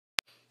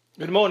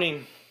Good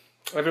morning,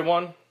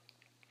 everyone,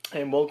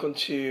 and welcome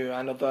to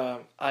another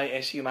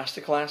ISU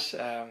Masterclass.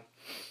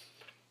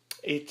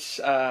 It's,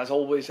 as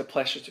always, a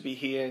pleasure to be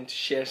here and to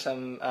share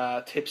some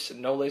tips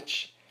and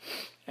knowledge,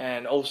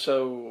 and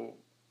also,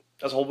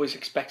 as always,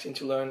 expecting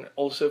to learn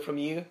also from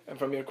you and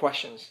from your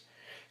questions.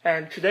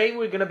 And today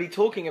we're going to be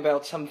talking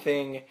about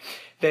something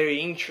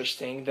very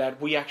interesting that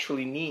we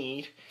actually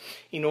need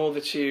in order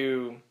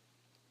to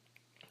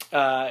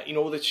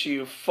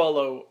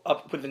follow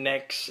up with the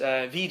next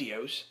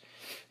videos,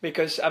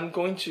 because I'm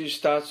going to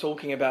start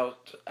talking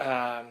about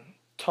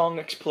tongue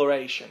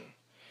exploration.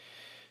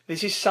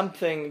 This is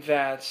something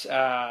that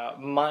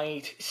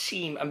might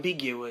seem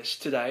ambiguous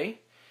today,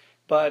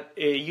 but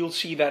you'll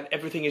see that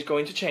everything is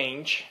going to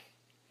change.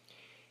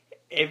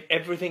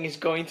 Everything is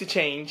going to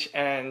change,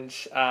 and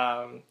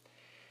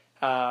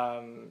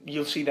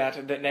you'll see that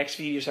in the next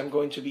videos I'm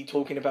going to be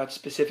talking about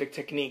specific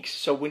techniques.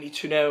 So we need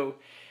to know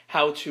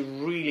how to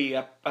really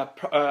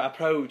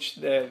approach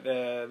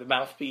the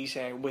mouthpiece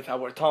with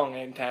our tongue,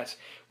 and that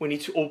we need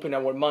to open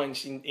our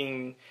minds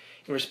in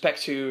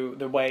respect to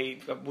the way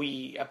that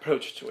we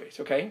approach to it,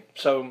 okay?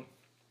 So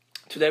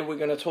today we're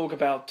going to talk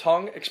about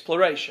tongue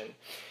exploration.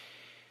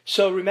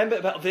 So remember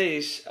about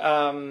this,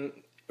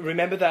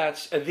 remember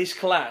that this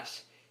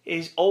class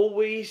is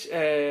always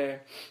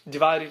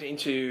divided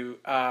into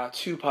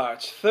two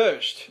parts.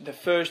 The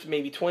first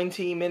maybe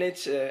 20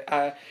 minutes,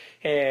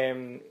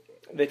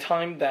 the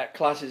time that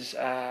classes,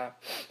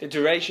 the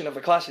duration of the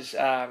classes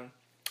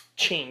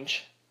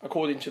change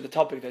according to the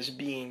topic that's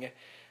being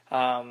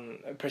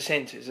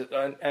presented,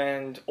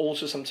 and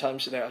also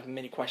sometimes there are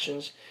many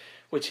questions,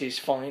 which is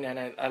fine, and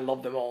I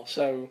love them all.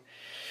 So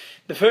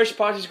the first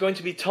part is going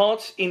to be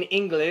taught in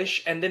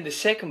English, and then the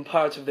second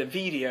part of the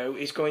video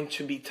is going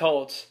to be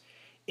taught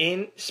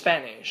in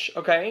Spanish,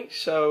 okay?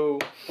 So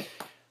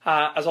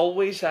as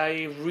always,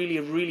 I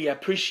really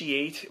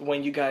appreciate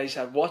when you guys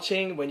are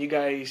watching, when you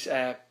guys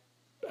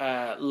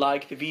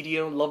like the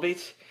video, love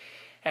it,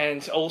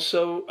 and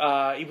also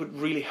it would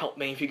really help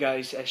me if you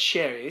guys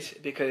share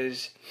it,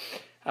 because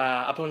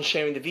upon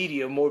sharing the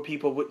video, more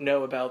people would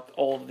know about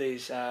all of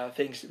these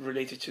things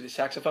related to the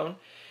saxophone,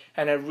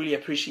 and I really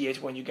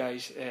appreciate when you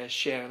guys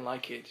share and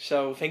like it.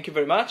 So thank you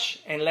very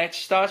much, and let's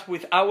start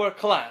with our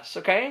class,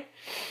 okay?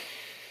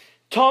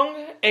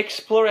 Tongue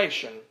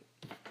exploration.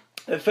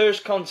 The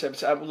first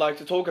concept I would like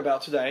to talk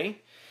about today.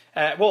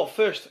 Well,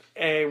 first,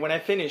 when I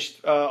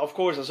finished, of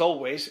course, as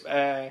always,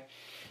 I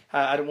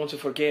don't want to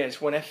forget,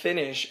 when I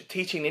finish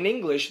teaching in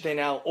English, then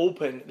I'll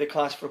open the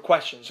class for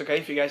questions, okay?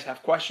 If you guys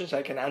have questions,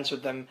 I can answer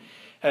them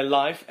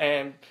live,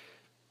 and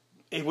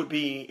it would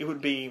be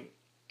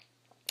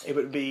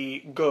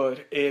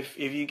good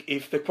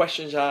if the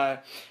questions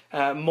are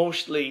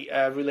mostly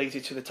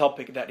related to the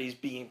topic that is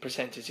being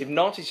presented. If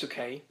not, it's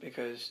okay,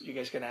 because you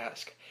guys can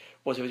ask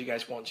whatever you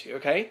guys want to,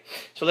 okay?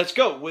 So let's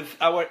go with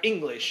our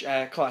English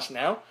class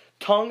now.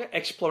 Tongue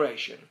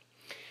exploration.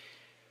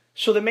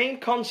 So the main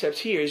concept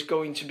here is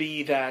going to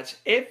be that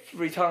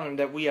every time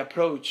that we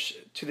approach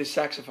to the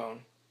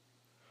saxophone,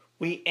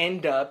 we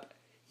end up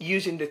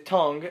using the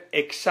tongue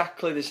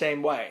exactly the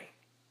same way.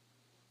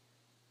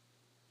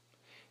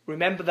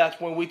 Remember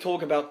that when we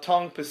talk about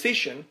tongue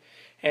position,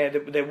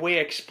 the way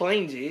I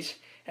explained this,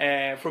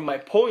 from my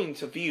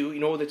point of view,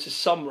 in order to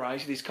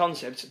summarize these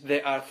concepts,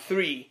 there are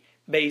three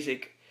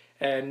basic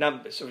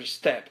numbers or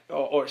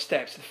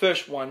steps. The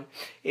first one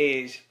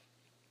is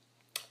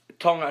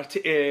tongue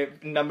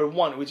number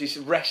one, which is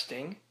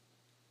resting.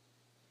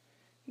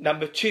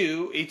 Number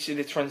two, it's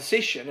the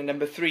transition, and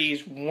number three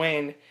is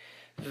when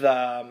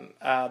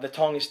the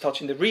tongue is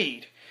touching the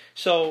reed.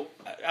 So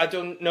I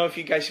don't know if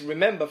you guys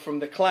remember from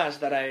the class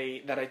that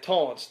I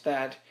taught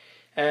that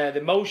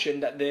the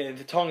motion that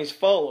the tongue is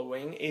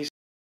following is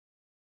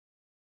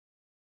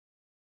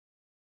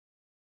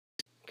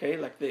okay,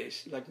 like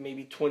this, like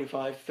maybe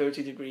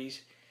 25-30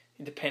 degrees,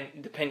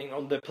 depending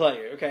on the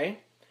player, okay?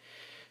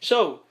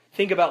 So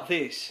think about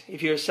this.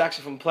 If you're a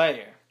saxophone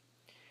player,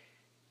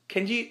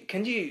 can you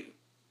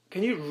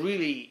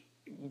really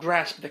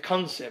grasp the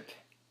concept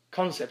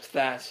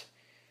that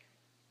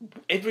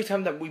every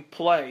time that we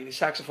play the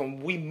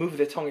saxophone, we move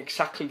the tongue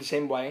exactly the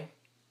same way?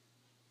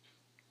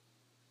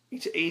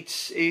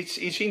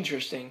 It's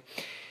interesting.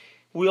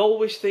 We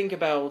always think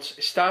about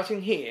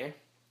starting here,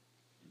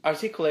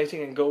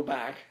 articulating and go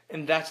back,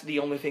 and that's the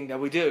only thing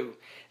that we do.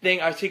 Then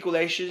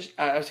articulations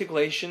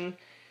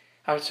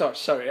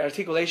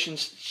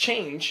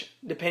change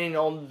depending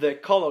on the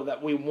color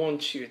that we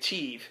want to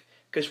achieve,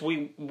 because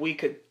we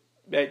could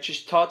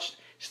just touch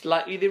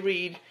slightly the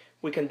reed,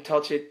 we can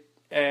touch it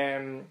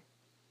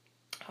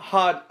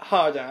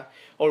harder,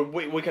 or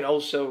we can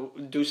also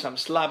do some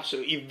slaps, so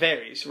it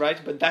varies,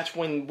 right? But that's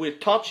when we're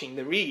touching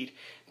the reed.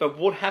 But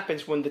what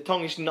happens when the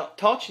tongue is not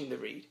touching the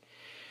reed?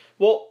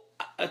 Well,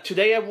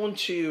 today I want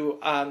to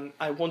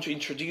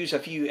introduce a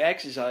few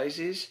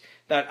exercises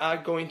that are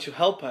going to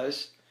help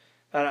us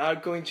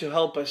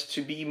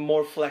to be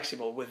more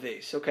flexible with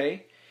this,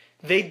 okay?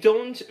 they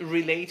don't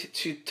relate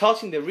to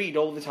touching the reed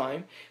all the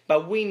time,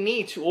 but we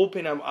need to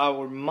open up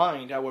our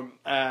mind, our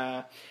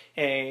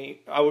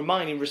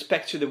mind in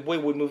respect to the way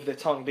we move the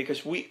tongue,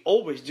 because we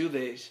always do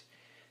this.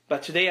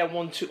 But today I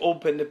want to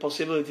open the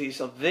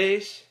possibilities of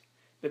this,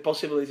 the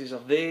possibilities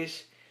of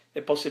this,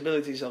 the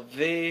possibilities of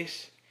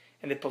this,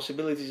 and the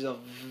possibilities of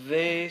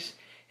this,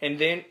 and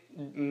then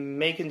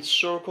making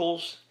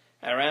circles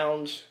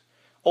around,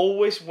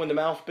 always when the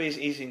mouthpiece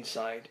is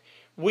inside.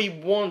 We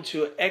want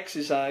to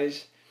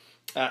exercise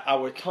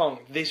our tongue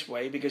this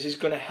way, because it's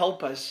going to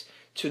help us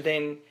to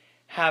then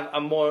have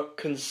a more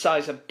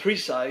concise and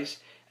precise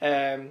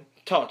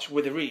touch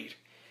with the reed.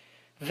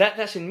 That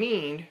doesn't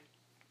mean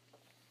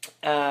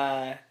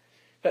that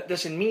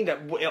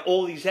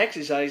all these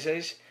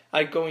exercises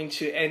are going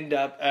to end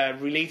up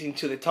relating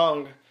to the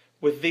tongue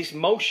with this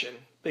motion,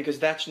 because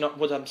that's not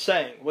what I'm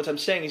saying. What I'm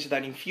saying is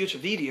that in future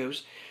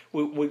videos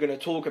we're going to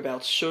talk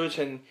about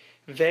certain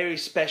very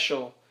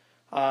special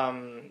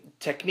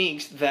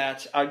techniques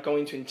that are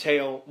going to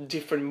entail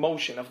different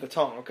motion of the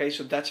tongue. Okay,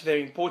 so that's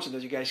very important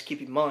that you guys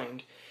keep in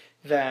mind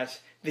that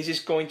this is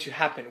going to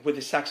happen with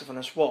the saxophone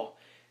as well.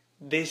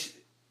 This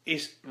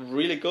is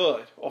really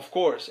good, of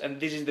course, and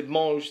this is the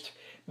most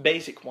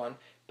basic one,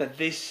 but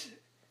this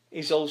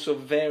is also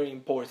very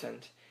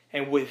important.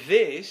 And with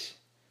this,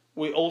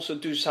 we also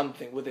do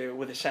something with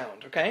the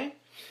sound. Okay.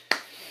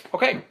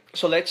 Okay,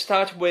 so let's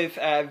start with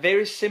a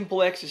very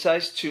simple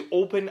exercise to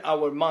open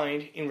our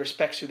mind in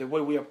respect to the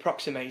way we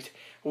approach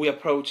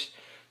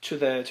to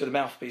the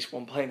mouthpiece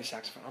when playing the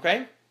saxophone.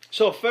 Okay,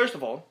 so first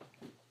of all,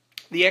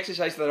 the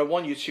exercise that I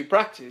want you to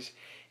practice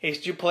is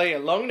to play a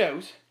long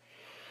note.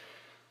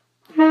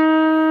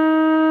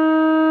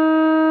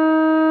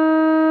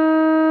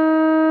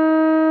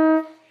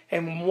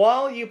 And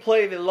while you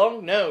play the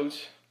long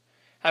note,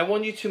 I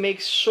want you to make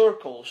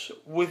circles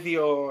with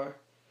your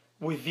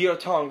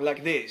tongue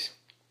like this.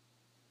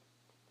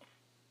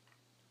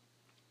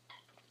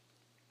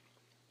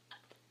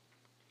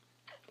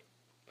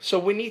 So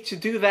we need to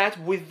do that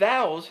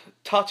without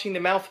touching the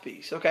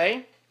mouthpiece,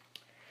 okay?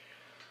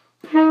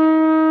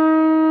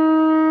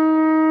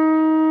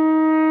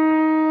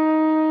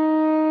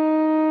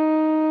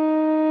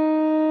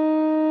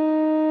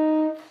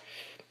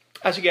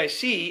 As you guys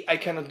see, I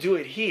cannot do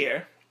it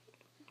here.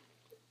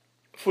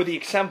 For the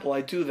example,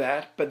 I do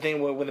that, but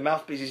then when the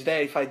mouthpiece is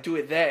there, if I do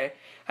it there,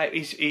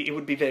 it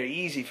would be very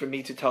easy for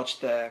me to touch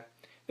the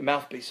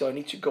mouthpiece, so I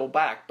need to go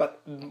back.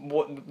 But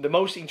what the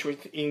most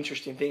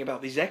interesting thing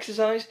about this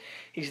exercise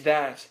is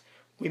that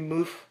we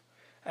move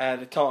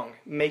the tongue,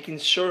 making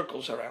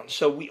circles around,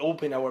 so we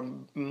open our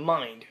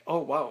mind. Oh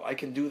wow, I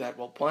can do that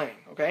while playing,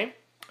 okay?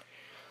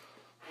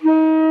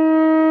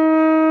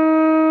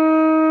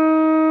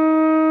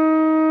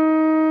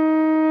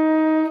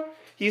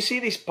 You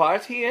see this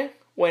part here?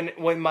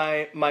 When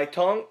my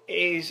tongue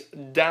is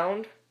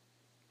down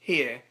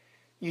here,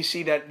 you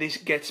see that this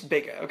gets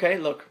bigger, okay?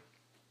 Look.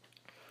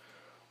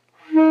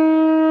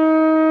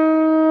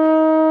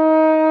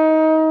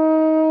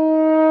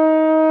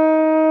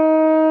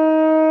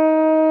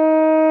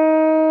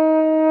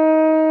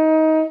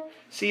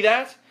 See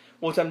that?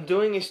 What I'm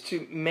doing is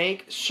to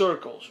make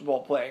circles while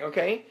playing,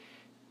 okay?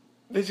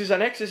 This is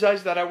an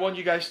exercise that I want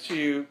you guys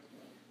to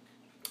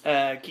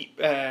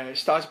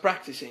start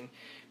practicing,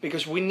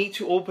 because we need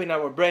to open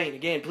our brain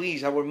again,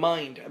 please, our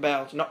mind,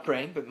 about not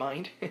brain but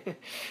mind.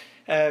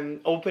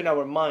 Open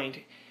our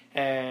mind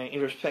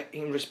in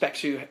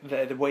respect to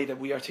the way that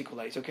we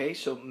articulate. Okay,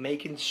 so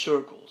making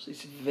circles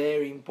is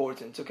very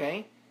important.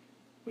 Okay,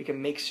 we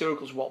can make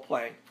circles while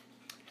playing.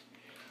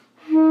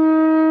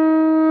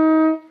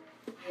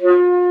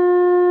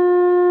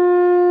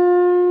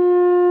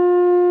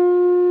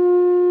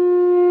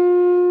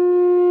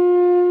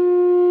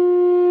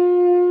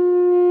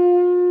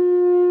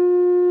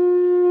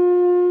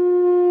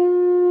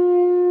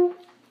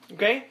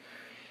 Okay,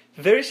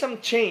 there is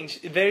some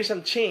change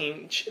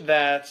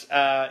that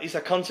is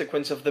a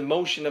consequence of the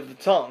motion of the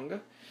tongue,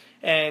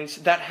 and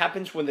that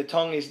happens when the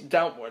tongue is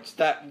downwards.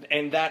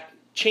 That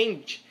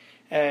change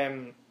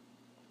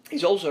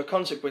is also a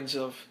consequence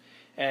of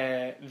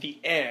the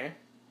air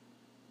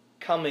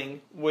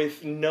coming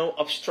with no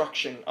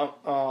obstruction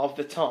of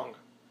the tongue.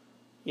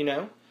 You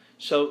know,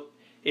 so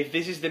if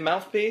this is the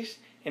mouthpiece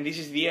and this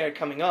is the air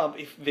coming up,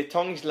 if the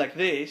tongue is like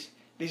this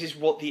is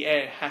what the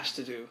air has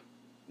to do.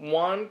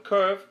 One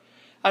curve,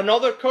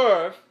 another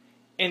curve,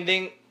 and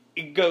then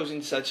it goes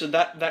inside. So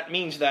that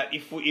means that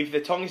if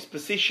the tongue is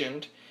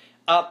positioned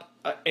up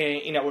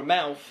in our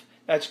mouth,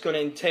 that's going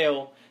to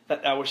entail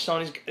that our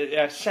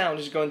sound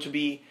is going to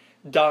be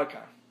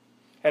darker,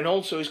 and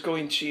also is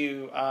going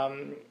to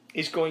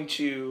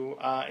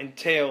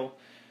entail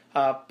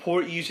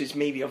poor usage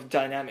maybe of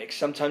dynamics.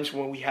 Sometimes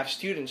when we have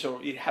students,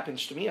 or it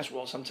happens to me as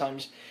well,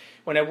 sometimes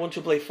when I want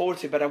to play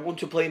forte, but I want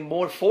to play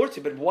more forte,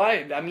 but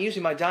why? I'm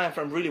using my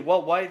diaphragm really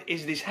well. Why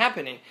is this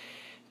happening?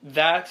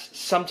 That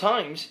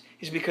sometimes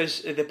is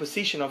because the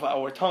position of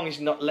our tongue is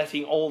not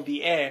letting all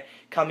the air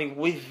coming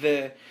with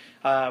the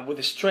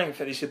strength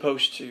that is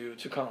supposed to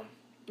come.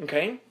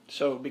 Okay,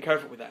 so be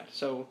careful with that.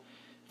 So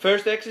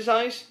First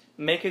exercise,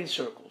 making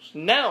circles.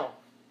 Now,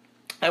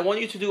 I want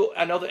you to do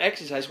another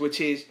exercise,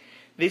 which is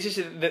this is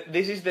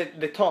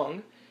the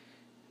tongue.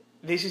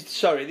 This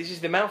is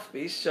the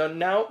mouthpiece. So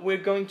now we're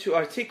going to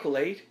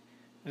articulate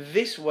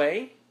this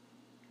way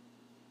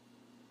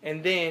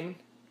and then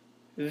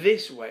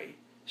this way.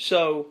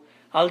 So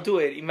I'll do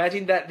it.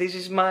 Imagine that this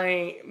is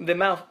the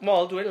mouth. Well,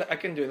 I'll do it. I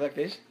can do it like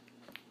this.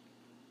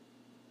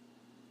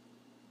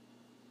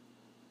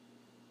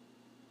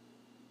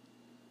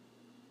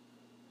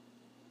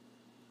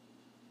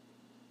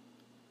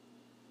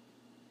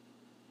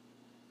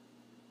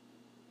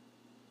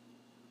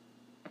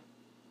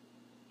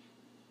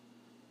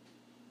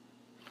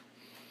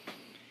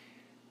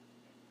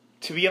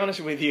 To be honest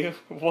with you,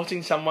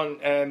 watching someone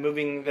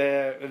moving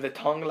the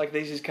tongue like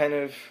this is kind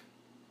of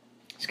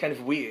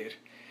weird,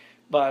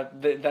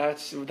 but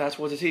that's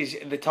what it is.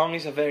 The tongue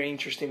is a very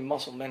interesting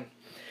muscle, man.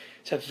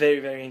 It's a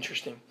very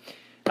interesting.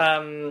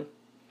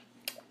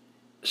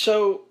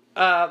 So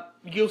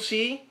you'll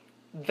see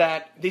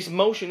that this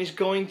motion is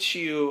going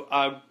to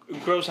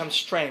grow some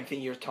strength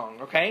in your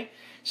tongue. Okay,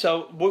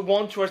 so we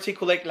want to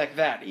articulate like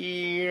that,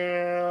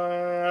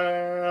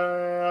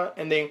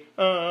 and then.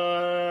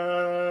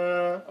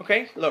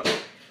 Okay, look.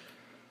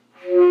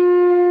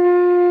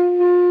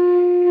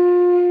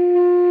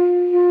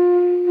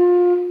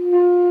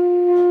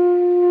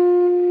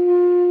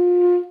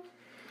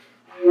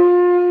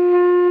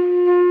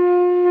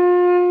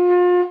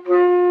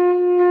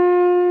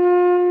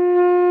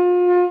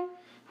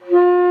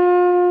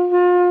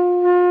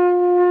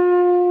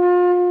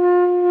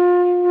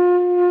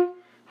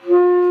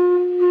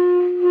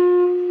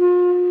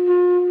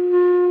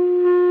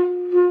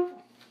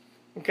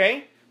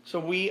 Okay, so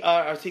we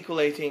are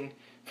articulating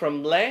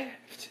from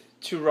left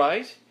to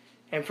right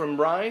and from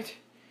right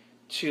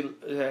to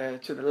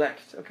the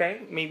left.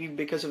 Okay, maybe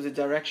because of the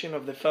direction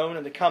of the phone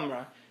and the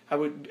camera, I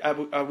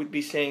would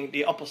be saying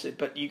the opposite,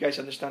 but you guys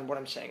understand what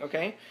I'm saying.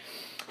 Okay,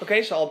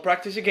 okay. So I'll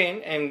practice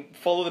again and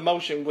follow the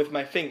motion with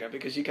my finger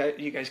because you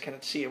guys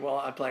cannot see it while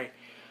I play.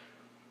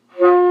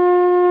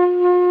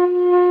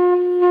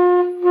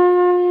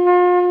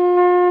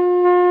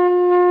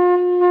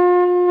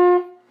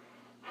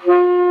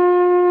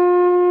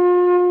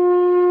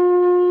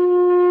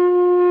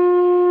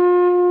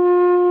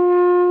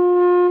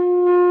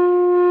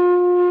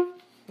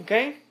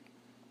 Okay?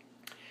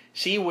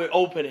 See, we're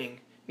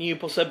opening new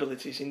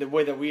possibilities in the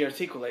way that we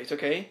articulate,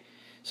 okay?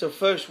 So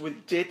first we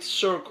did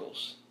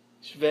circles.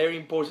 It's very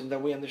important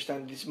that we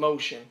understand this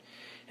motion.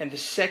 And the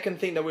second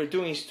thing that we're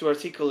doing is to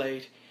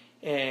articulate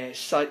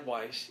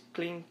sidewise.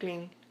 Cling,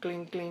 cling,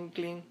 cling, cling,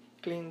 cling,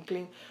 cling,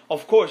 cling.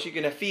 Of course you're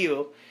gonna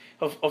feel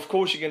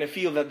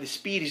that the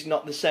speed is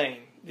not the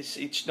same.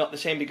 It's not the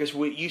same because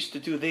we're used to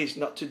do this,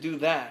 not to do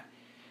that.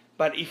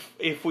 But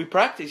if we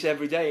practice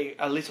every day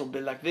a little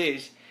bit like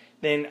this,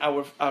 then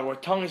our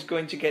tongue is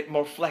going to get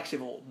more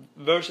flexible,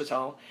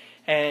 versatile,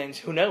 and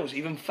who knows,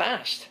 even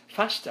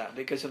faster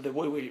because of the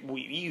way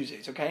we use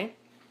it, okay?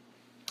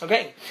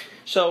 Okay,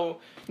 so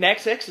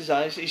next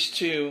exercise is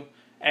to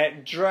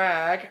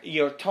drag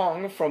your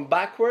tongue from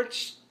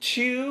backwards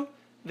to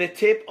the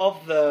tip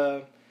of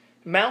the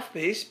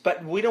mouthpiece,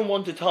 but we don't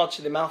want to touch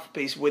the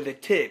mouthpiece with the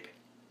tip,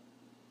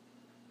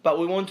 but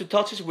we want to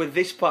touch it with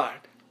this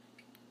part.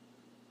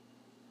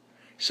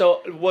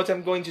 So what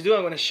I'm going to do,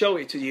 I'm going to show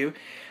it to you.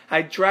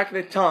 I drag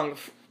the tongue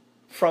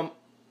from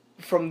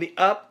the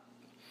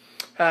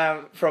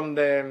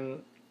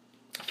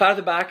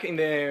farther back in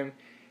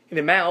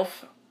the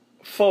mouth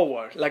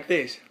forward like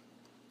this,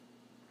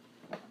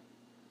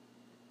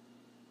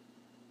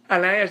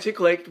 and I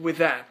articulate with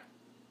that.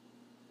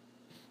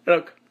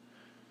 Look.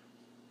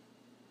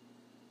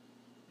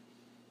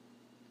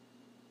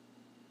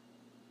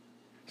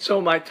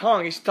 So my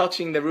tongue is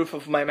touching the roof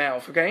of my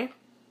mouth, okay?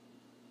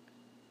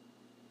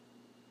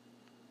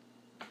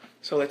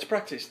 So let's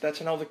practice. That's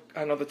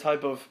another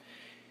type of,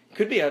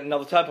 could be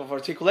another type of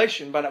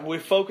articulation, but we're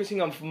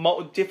focusing on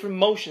different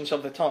motions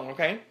of the tongue,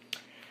 okay?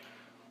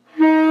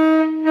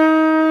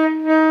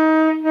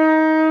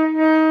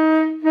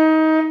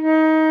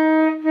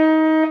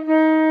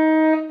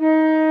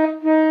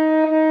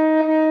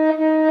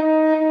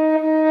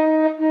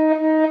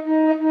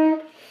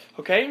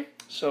 Okay,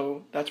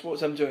 so that's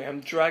what I'm doing.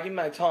 I'm dragging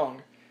my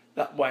tongue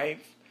that way,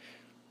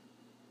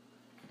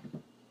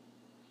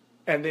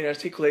 and then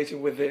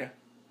articulating with the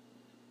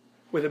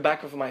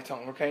back of my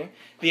tongue, okay?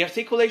 The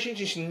articulation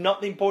is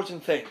not the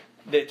important thing.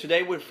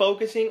 Today we're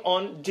focusing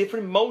on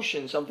different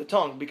motions of the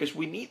tongue because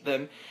we need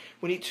them.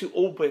 We need to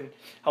open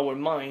our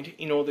mind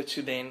in order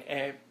to then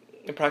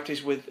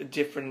practice with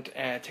different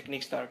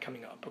techniques that are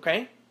coming up,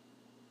 okay?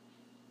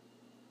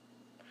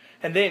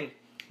 And then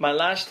my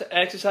last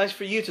exercise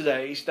for you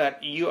today is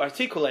that you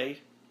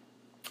articulate.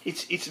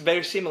 It's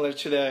very similar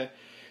to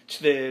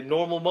the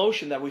normal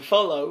motion that we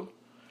follow,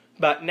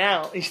 but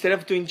now instead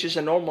of doing just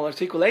a normal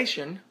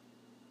articulation,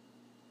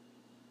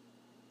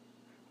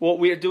 what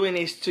we are doing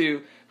is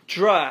to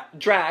drag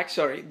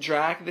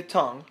the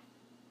tongue,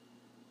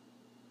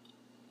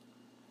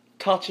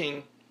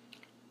 touching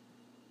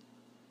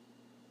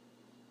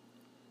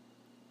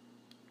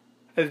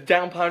the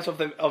down parts of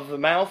the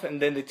mouth,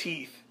 and then the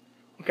teeth.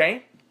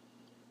 Okay?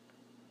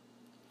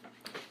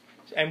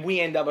 And we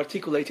end up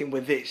articulating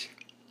with this.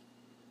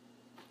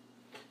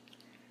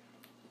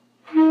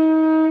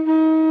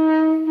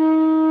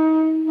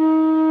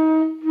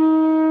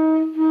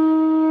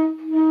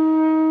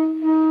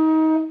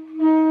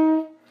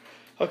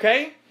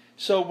 Okay?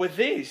 So with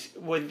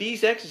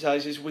these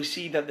exercises, we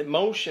see that the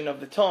motion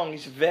of the tongue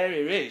is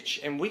very rich,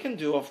 and we can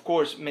do, of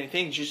course, many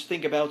things. Just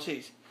think about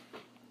it.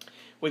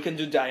 We can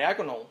do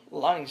diagonal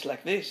lines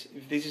like this.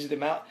 If this is the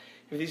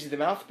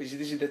mouthpiece,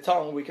 this is the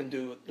tongue, we can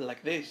do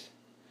like this.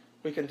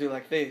 We can do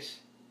like this.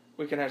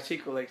 We can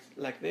articulate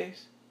like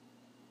this.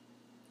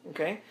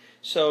 Okay?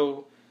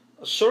 So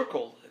a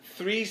circle,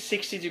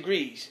 360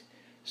 degrees.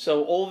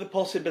 So all the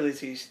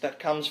possibilities that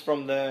comes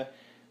from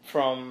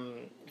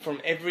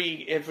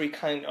every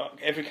kind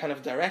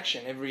of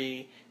direction,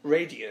 every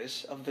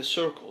radius of the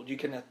circle, you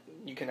can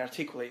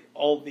articulate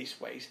all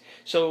these ways.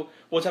 So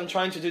what I'm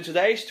trying to do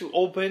today is to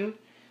open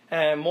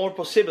more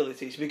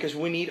possibilities, because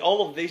we need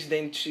all of this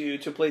then to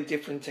play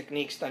different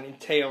techniques that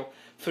entail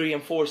 3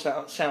 and 4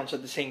 sounds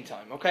at the same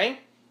time. Okay?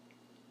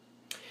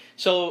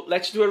 So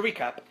let's do a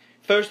recap.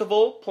 First of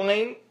all,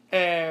 playing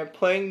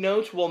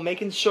notes while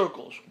making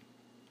circles,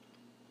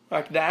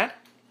 like that.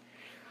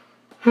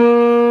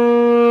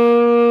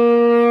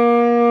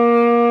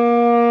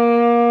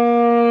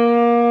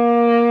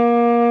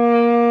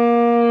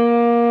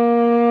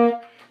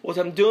 What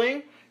I'm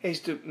doing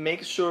is to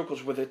make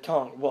circles with the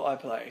tongue while I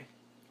play,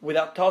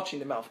 without touching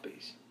the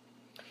mouthpiece.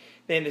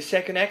 Then the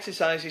second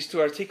exercise is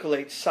to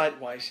articulate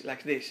sidewise,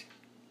 like this.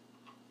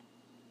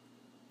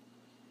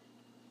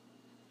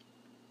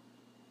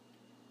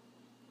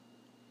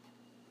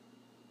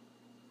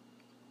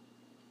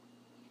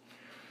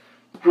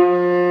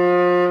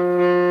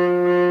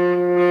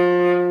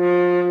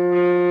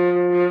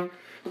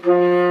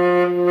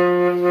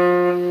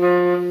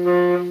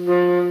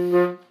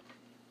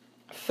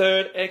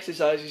 Third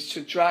exercise is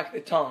to drag the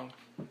tongue,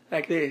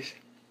 like this,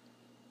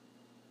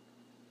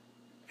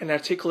 and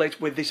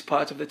articulate with this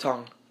part of the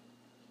tongue.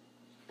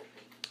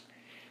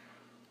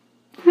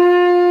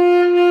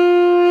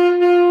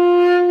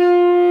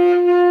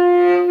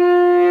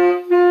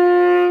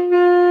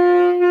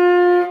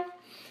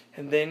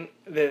 And then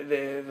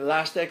the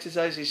last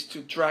exercise is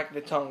to drag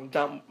the tongue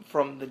down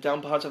from the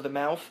down parts of the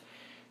mouth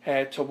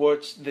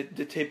towards the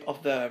tip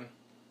of the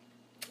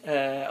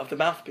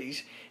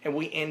mouthpiece, and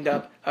we end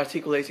up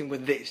articulating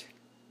with this.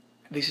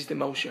 This is the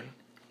motion.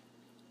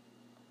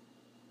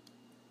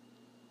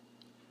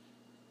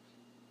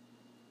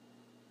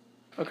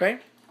 Okay?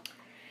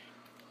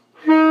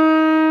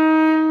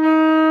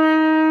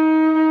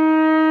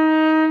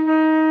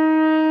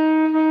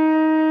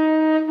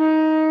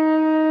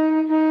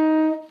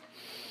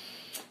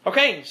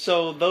 Okay,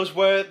 so those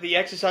were the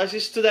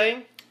exercises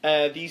today.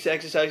 These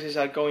exercises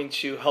are going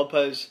to help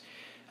us.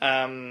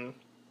 I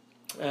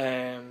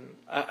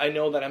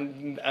know that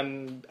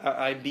I'm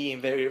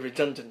being very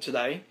redundant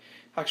today.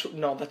 Actually,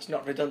 no, that's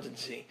not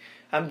redundancy.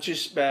 I'm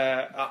just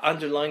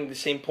underlining the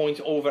same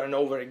point over and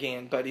over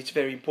again, but it's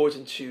very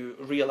important to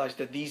realize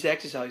that these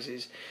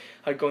exercises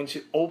are going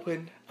to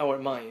open our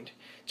mind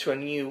to a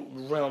new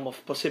realm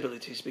of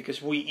possibilities,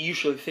 because we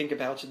usually think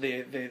about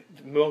the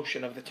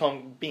motion of the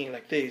tongue being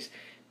like this,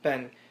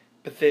 but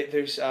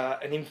there's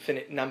an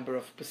infinite number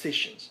of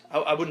positions.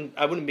 I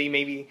wouldn't be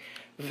maybe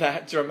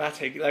that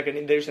dramatic, like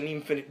there's an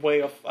infinite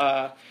way of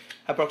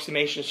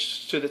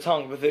approximations to the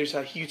tongue, but there's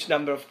a huge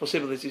number of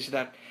possibilities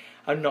that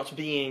are not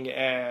being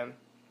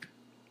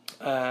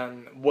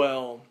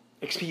well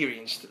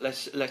experienced.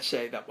 Let's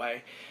say that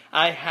way.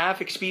 I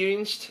have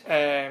experienced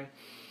some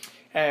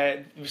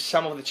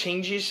of the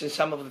changes and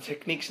some of the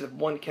techniques that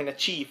one can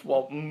achieve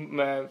while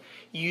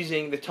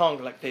using the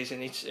tongue like this,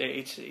 and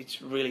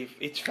it's really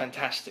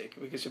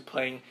fantastic, because you're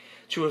playing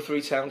 2 or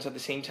 3 sounds at the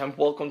same time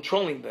while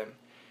controlling them.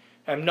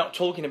 I'm not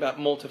talking about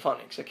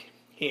multiphonics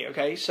here,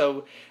 okay?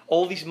 So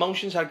all these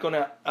motions are going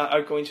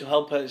to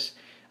help us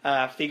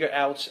figure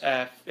out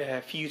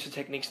future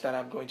techniques that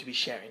I'm going to be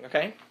sharing,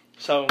 okay?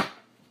 So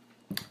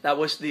that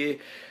was the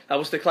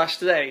class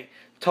today,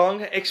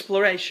 tongue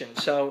exploration.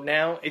 So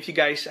now, if you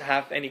guys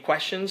have any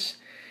questions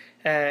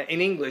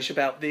in English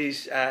about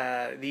these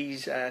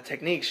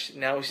techniques,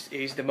 now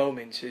is the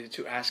moment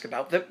to ask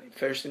about them.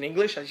 First in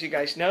English, as you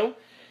guys know,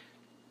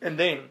 and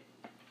then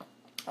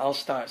I'll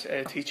start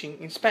teaching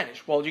in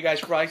Spanish. While you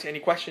guys write any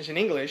questions in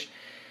English,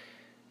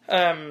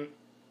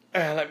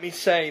 let me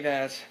say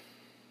that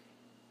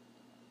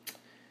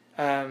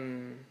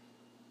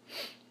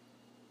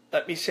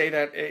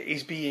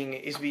it's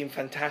being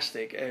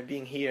fantastic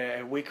being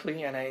here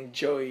weekly, and I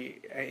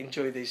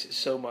enjoy this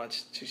so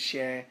much to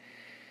share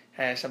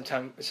some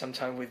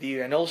time with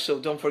you. And also,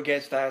 don't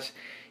forget that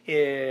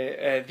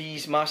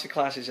these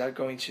masterclasses are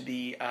going to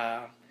be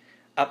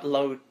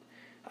uploaded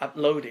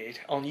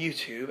on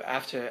YouTube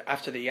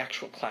after the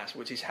actual class,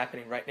 which is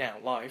happening right now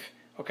live.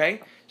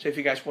 Okay, so if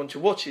you guys want to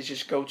watch it,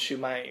 just go to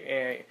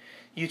my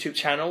YouTube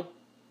channel,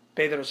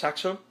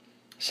 Pedrosaxo,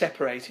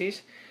 separated,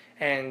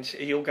 and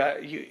you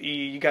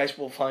guys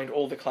will find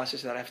all the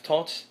classes that I've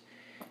taught,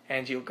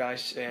 and you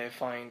guys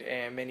find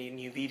many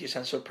new videos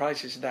and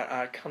surprises that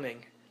are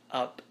coming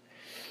up.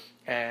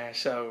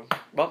 So,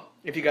 well,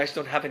 if you guys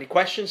don't have any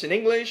questions in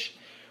English,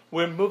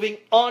 we're moving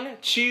on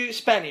to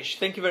Spanish.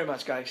 Thank you very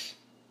much, guys.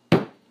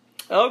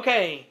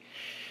 Okay,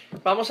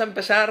 vamos a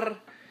empezar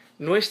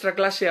nuestra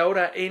clase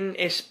ahora en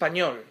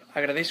español.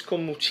 Agradezco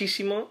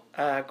muchísimo,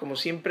 como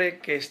siempre,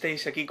 que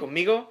estéis aquí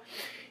conmigo.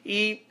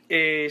 Y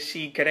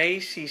si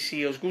queréis y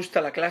si os gusta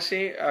la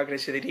clase,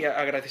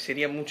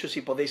 agradecería mucho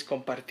si podéis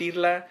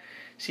compartirla,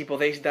 si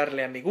podéis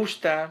darle a me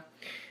gusta,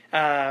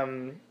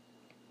 porque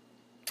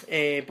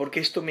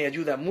esto me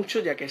ayuda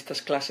mucho, ya que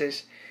estas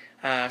clases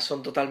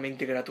son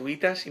totalmente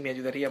gratuitas y me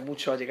ayudaría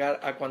mucho a llegar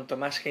a cuanto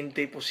más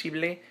gente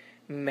posible,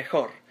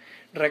 mejor.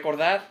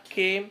 Recordad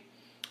que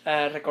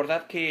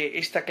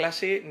esta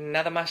clase,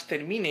 nada más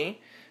termine,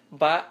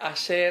 va a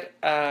ser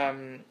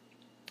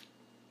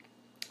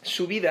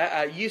subida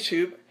a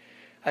YouTube,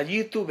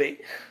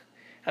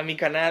 a mi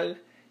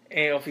canal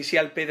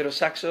oficial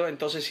Pedrosaxo.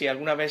 Entonces, si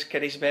alguna vez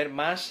queréis ver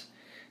más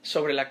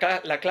sobre la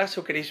clase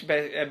o queréis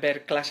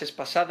ver clases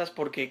pasadas,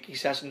 porque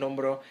quizás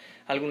nombro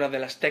algunas de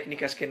las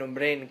técnicas que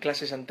nombré en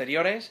clases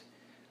anteriores,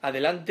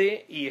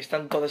 adelante, y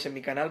están todas en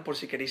mi canal por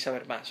si queréis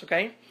saber más, ¿ok?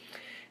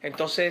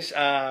 Entonces,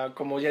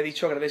 como ya he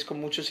dicho, agradezco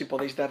mucho si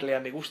podéis darle a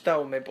me gusta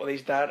o me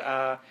podéis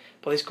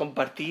podéis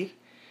compartir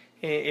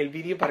el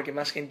vídeo para que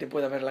más gente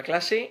pueda ver la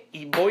clase.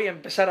 Y voy a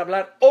empezar a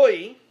hablar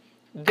hoy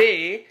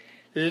de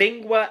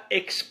lengua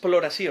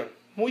exploración.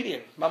 Muy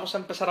bien, vamos a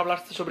empezar a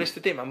hablar sobre este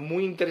tema,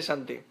 muy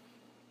interesante.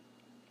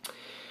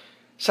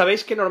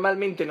 Sabéis que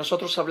normalmente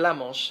nosotros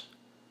hablamos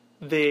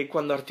de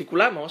cuando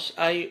articulamos,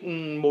 hay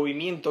un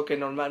movimiento que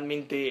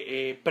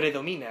normalmente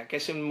predomina, que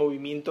es un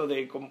movimiento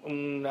de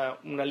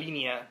una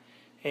línea,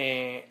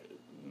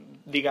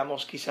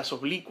 digamos, quizás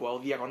oblicua o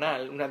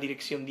diagonal, una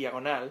dirección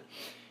diagonal.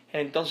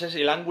 Entonces,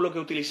 el ángulo que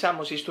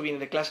utilizamos, y esto viene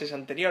de clases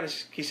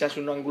anteriores, quizás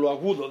un ángulo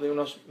agudo de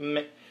unos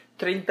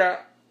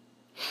 30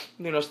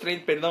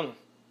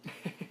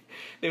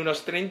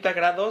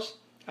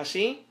 grados,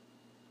 así,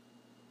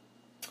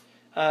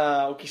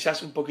 o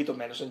quizás un poquito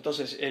menos.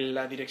 Entonces,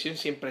 la dirección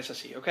siempre es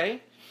así, ¿ok?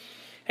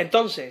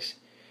 Entonces,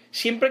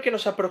 siempre que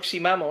nos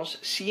aproximamos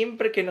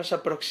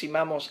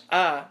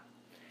a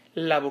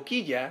la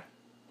boquilla,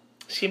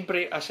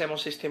 siempre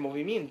hacemos este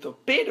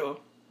movimiento.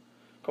 Pero,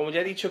 como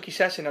ya he dicho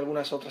quizás en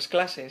algunas otras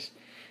clases,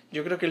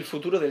 yo creo que el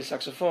futuro del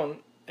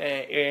saxofón,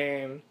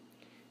 el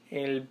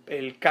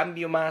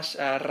cambio más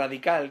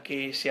radical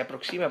que se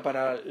aproxima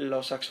para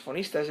los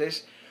saxofonistas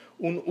es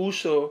un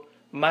uso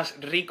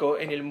más rico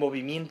en el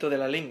movimiento de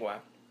la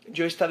lengua.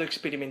 Yo he estado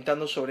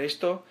experimentando sobre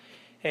esto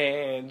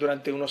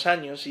durante unos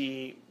años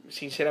y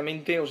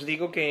sinceramente os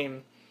digo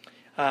que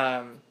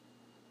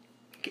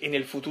en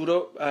el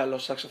futuro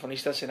los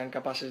saxofonistas serán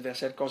capaces de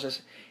hacer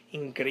cosas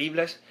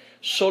increíbles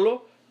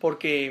solo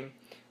porque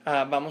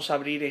vamos a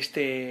abrir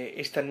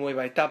esta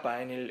nueva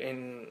etapa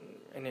en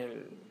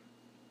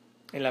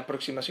la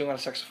aproximación al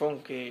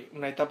saxofón,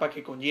 una etapa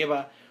que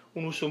conlleva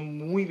un uso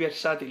muy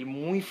versátil,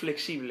 muy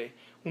flexible,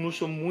 un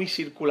uso muy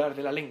circular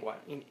de la lengua,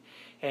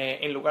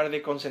 en lugar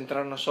de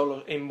concentrarnos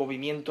solo en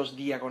movimientos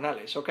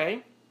diagonales, ¿ok?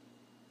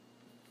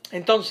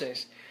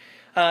 Entonces,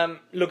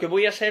 lo que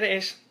voy a hacer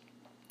es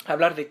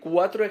hablar de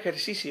 4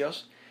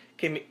 ejercicios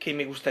que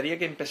me gustaría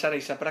que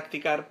empezarais a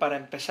practicar para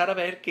empezar a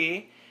ver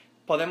que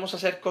podemos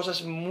hacer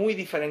cosas muy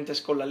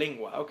diferentes con la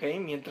lengua, ¿ok?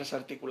 Mientras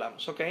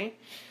articulamos, ¿ok?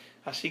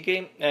 Así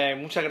que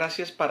muchas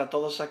gracias para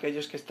todos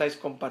aquellos que estáis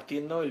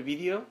compartiendo el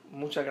vídeo,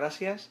 muchas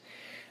gracias.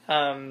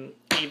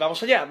 Y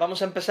vamos allá,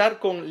 vamos a empezar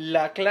con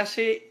la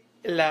clase,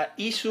 la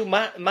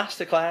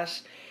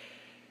Masterclass,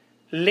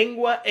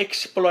 lengua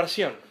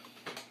exploración.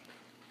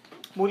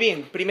 Muy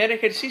bien, primer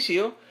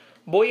ejercicio,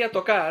 voy a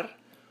tocar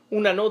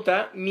una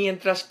nota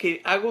mientras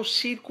que hago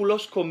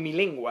círculos con mi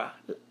lengua,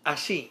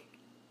 así.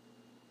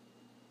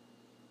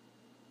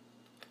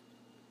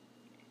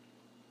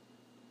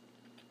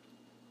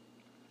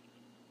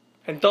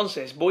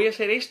 Entonces, voy a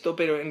hacer esto,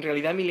 pero en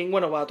realidad mi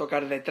lengua no va a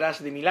tocar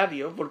detrás de mi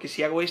labio, porque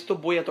si hago esto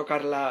voy a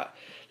tocar la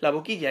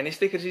boquilla. En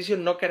este ejercicio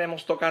no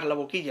queremos tocar la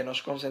boquilla,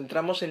 nos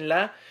concentramos en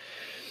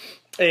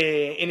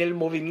el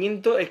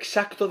movimiento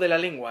exacto de la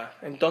lengua.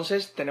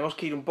 Entonces, tenemos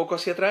que ir un poco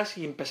hacia atrás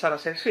y empezar a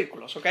hacer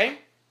círculos, ¿ok?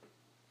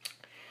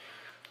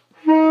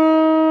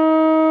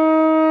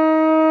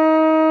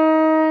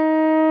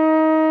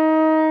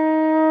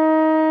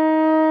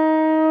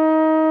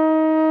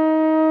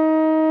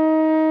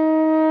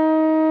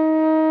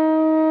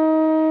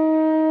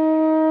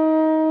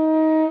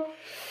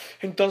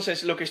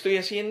 Entonces, lo que estoy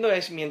haciendo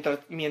es,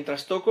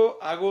 mientras toco,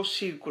 hago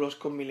círculos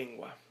con mi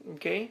lengua,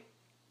 ¿ok?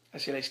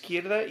 Hacia la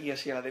izquierda y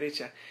hacia la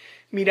derecha.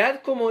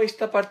 Mirad cómo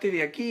esta parte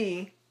de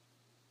aquí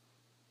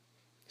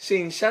se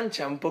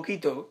ensancha un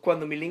poquito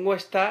cuando mi lengua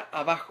está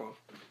abajo.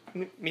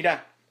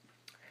 Mirad.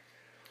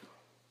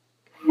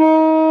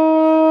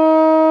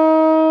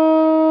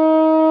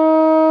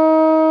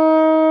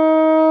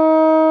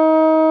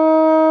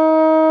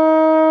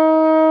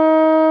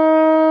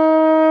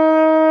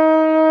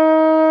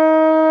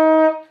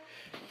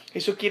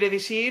 Eso quiere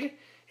decir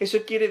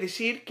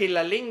que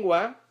la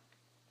lengua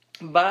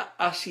va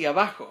hacia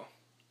abajo,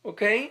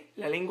 ¿ok?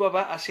 La lengua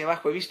va hacia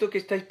abajo. He visto que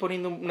estáis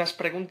poniendo unas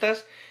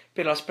preguntas,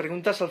 pero las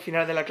preguntas al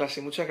final de la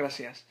clase. Muchas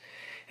gracias.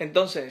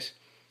 Entonces,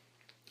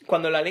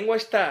 cuando la lengua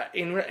está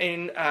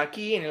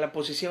aquí, en la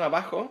posición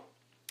abajo,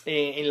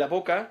 en la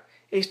boca,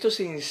 esto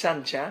se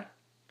ensancha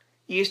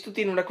y esto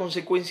tiene una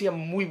consecuencia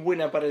muy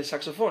buena para el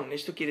saxofón.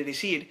 Esto quiere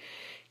decir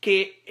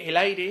que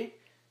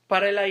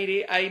para el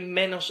aire hay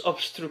menos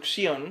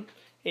obstrucción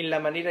en la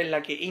manera en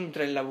la que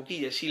entra en la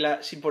boquilla.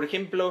 Si por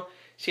ejemplo,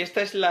 si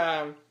esta es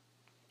la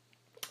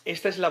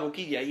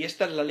boquilla y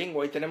esta es la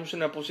lengua y tenemos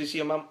una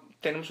posición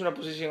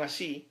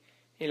así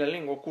en la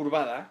lengua,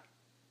 curvada,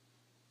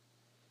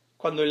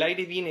 cuando el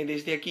aire viene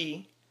desde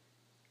aquí,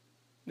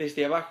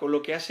 desde abajo,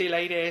 lo que hace el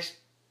aire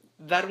es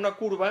dar una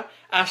curva,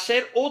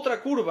 hacer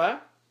otra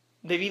curva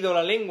debido a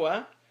la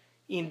lengua,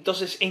 y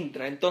entonces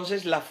entra.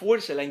 Entonces la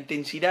fuerza, la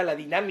intensidad, la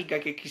dinámica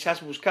que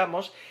quizás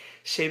buscamos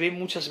se ve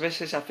muchas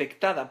veces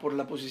afectada por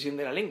la posición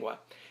de la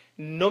lengua.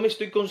 No me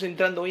estoy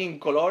concentrando hoy en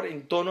color,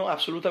 en tono,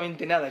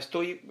 absolutamente nada.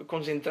 Estoy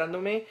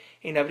concentrándome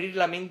en abrir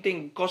la mente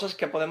en cosas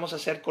que podemos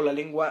hacer con la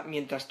lengua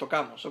mientras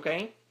tocamos, ¿ok?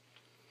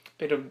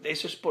 Pero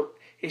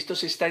esto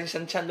se está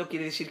ensanchando,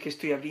 quiere decir que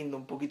estoy abriendo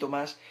un poquito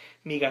más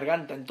mi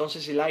garganta.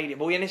 Entonces el aire,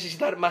 voy a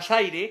necesitar más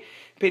aire,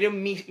 pero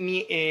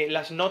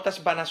las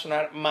notas van a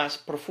sonar más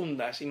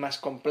profundas y más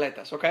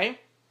completas, ¿ok?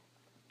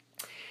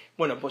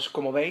 Bueno, pues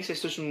como veis,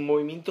 esto es un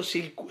movimiento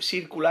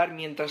circular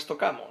mientras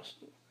tocamos.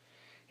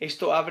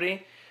 Esto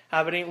abre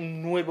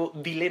un nuevo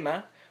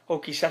dilema,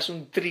 o quizás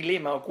un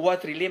trilema, o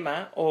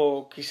cuatrilema,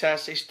 o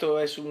quizás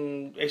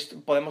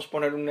podemos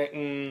poner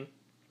un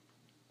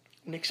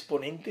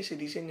exponente, ¿se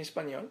dice en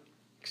español?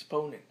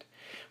 Exponent.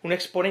 Un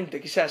exponente,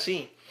 quizás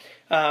sí,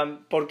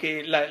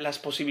 porque las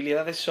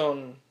posibilidades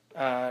son,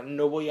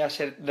 no voy a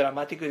ser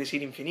dramático y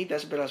decir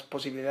infinitas, pero las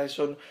posibilidades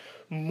son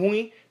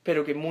muy,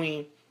 pero que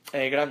muy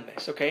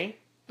grandes, ¿ok?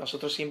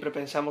 Nosotros siempre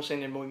pensamos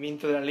en el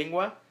movimiento de la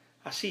lengua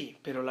así,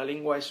 pero la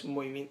lengua es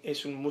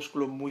un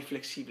músculo muy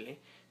flexible,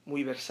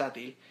 muy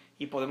versátil,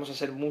 y podemos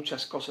hacer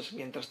muchas cosas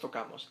mientras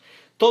tocamos.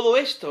 Todo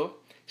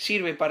esto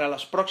sirve para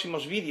los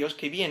próximos vídeos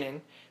que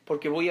vienen,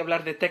 porque voy a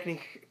hablar de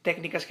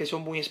técnicas que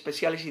son muy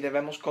especiales y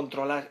debemos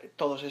controlar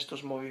todos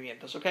estos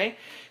movimientos, ¿ok?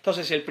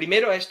 Entonces, el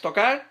primero es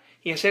tocar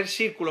y hacer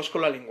círculos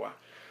con la lengua.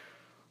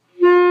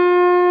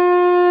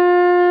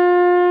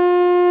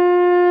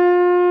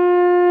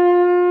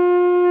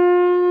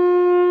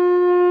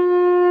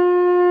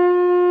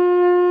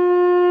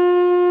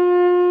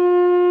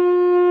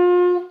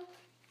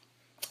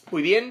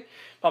 Muy bien,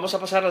 vamos a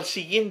pasar al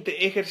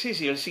siguiente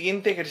ejercicio. El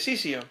siguiente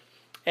ejercicio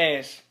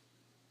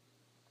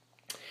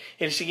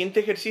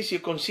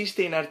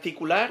consiste en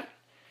articular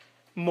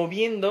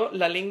moviendo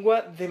la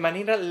lengua de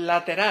manera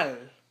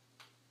lateral.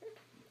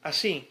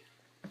 Así.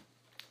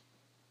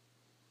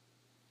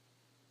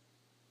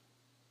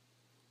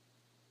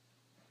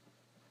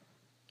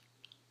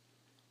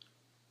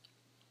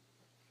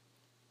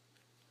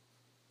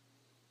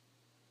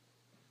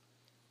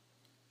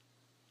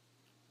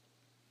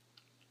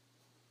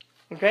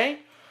 ¿Ok?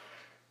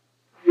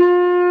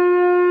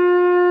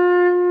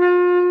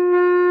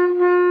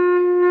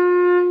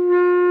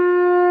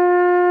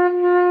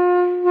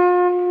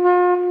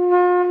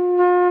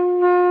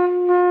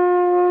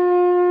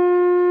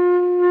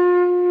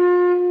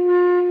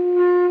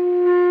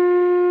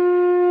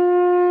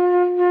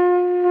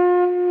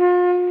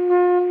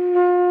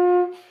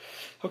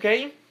 ¿Ok?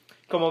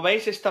 Como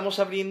veis, estamos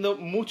abriendo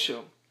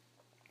mucho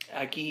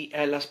aquí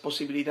las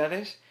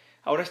posibilidades.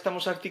 Ahora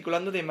estamos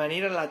articulando de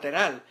manera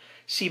lateral.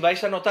 Si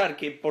vais a notar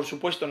que, por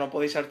supuesto, no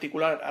podéis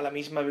articular a la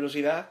misma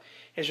velocidad,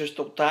 eso es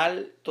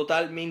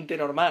totalmente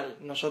normal.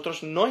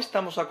 Nosotros no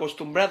estamos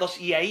acostumbrados,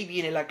 y ahí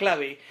viene la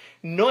clave,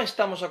 no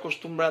estamos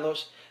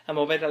acostumbrados a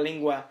mover la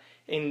lengua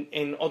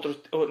en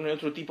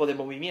otro tipo de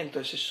movimiento.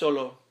 Eso es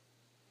solo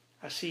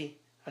así,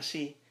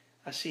 así,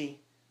 así,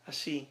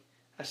 así,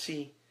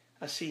 así,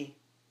 así.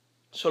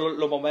 Solo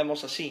lo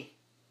movemos así.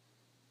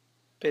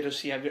 Pero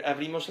si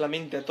abrimos la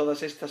mente a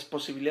todas estas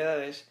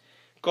posibilidades,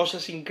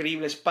 cosas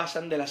increíbles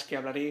pasan, de las que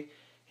hablaré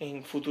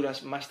en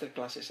futuras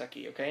masterclasses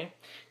aquí, ¿ok?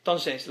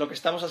 Entonces, lo que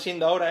estamos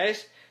haciendo ahora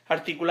es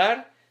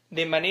articular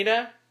de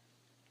manera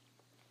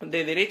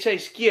de derecha a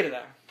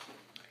izquierda.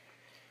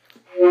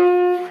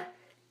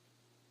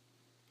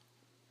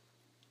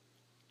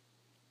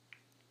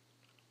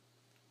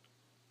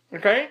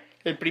 ¿Ok?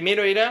 El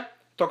primero era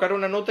tocar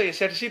una nota y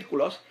hacer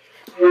círculos.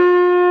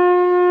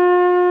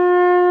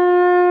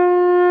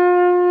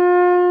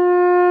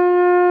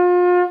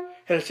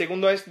 El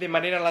segundo es de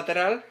manera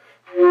lateral.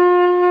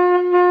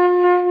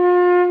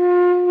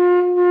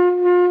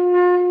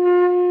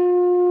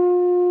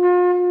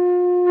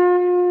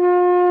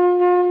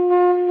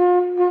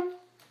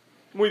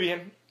 Muy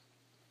bien.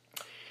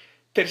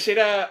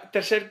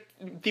 Tercer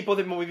tipo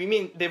de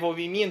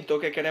movimiento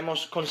que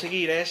queremos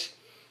conseguir es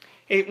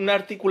una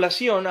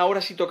articulación. Ahora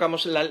sí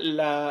tocamos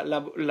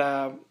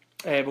la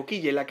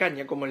boquilla y la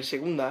caña, como el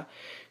segundo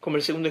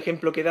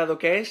ejemplo que he dado,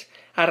 que es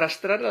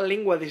arrastrar la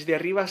lengua desde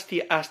arriba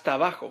hasta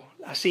abajo,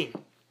 así.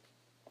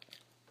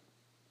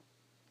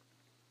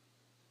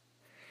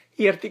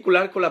 Y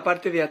articular con la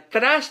parte de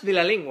atrás de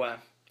la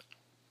lengua.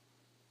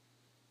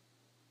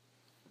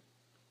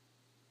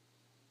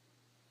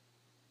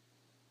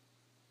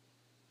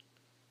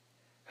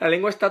 La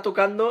lengua está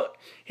tocando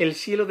el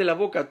cielo de la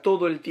boca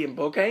todo el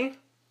tiempo, ¿ok?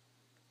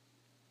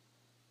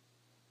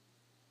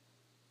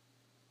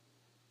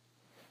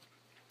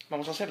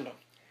 Vamos a hacerlo.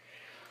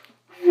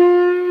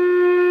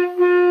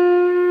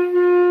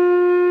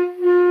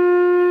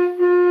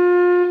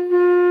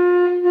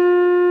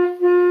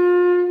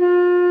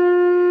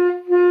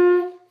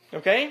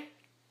 ¿Ok?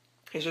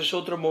 Eso es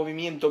otro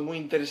movimiento muy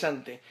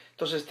interesante.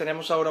 Entonces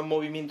tenemos ahora un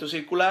movimiento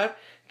circular,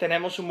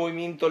 tenemos un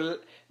movimiento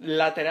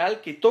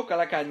lateral que toca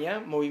la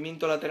caña,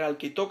 movimiento lateral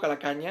que toca la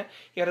caña,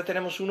 y ahora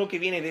tenemos uno que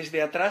viene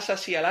desde atrás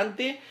hacia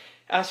adelante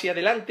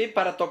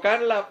para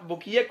tocar la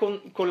boquilla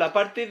con la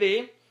parte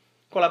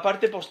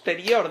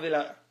posterior de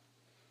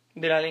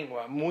la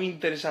lengua. Muy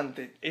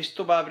interesante.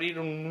 Esto va a abrir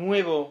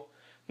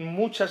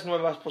muchas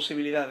nuevas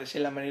posibilidades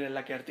en la manera en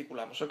la que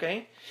articulamos, ¿ok?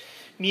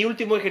 Mi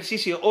último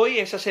ejercicio hoy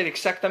es hacer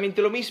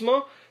exactamente lo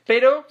mismo,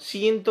 pero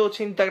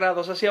 180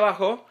 grados hacia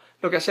abajo.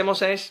 Lo que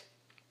hacemos es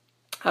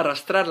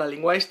arrastrar la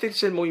lengua. Este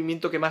es el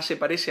movimiento que más se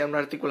parece a una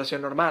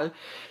articulación normal.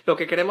 Lo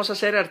que queremos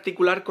hacer es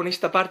articular con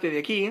esta parte de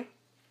aquí,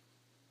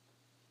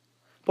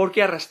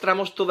 porque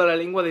arrastramos toda la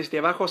lengua desde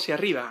abajo hacia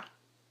arriba.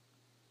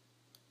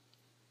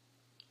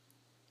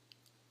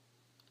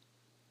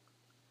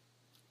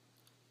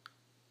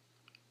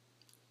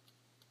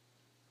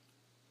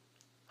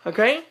 ¿Ok?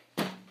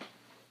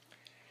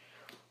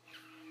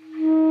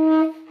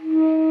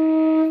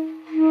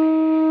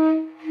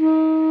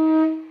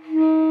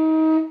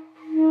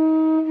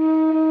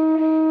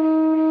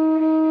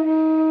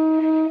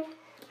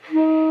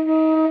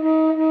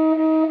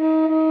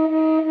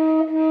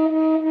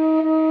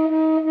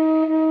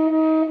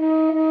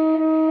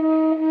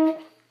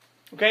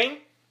 ¿Ok?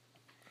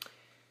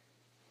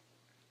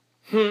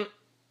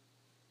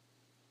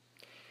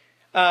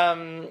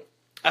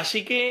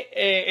 Así que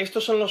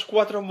estos son los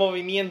 4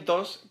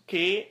 movimientos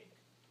de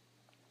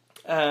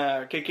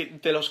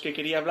los que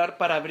quería hablar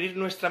para abrir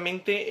nuestra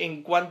mente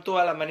en cuanto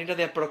a la manera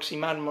de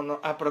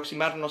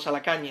aproximarnos a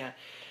la caña.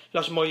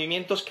 Los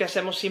movimientos que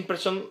hacemos siempre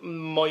son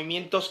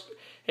movimientos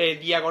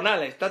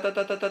diagonales.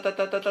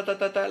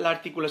 La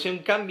articulación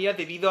cambia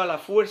debido a la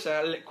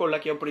fuerza con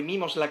la que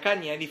oprimimos la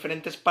caña en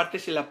diferentes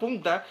partes en la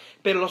punta,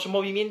 pero los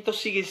movimientos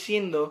siguen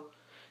siendo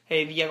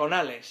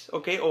diagonales,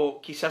 ¿ok?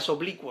 O quizás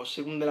oblicuos,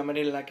 según de la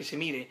manera en la que se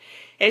mire.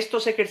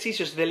 Estos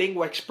ejercicios de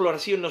lengua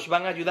exploración nos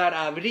van a ayudar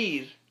a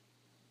abrir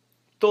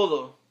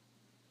todo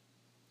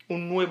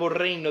un nuevo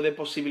reino de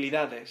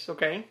posibilidades,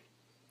 ¿ok?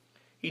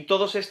 Y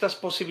todas estas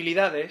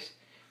posibilidades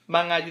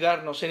van a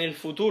ayudarnos en el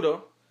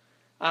futuro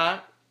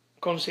a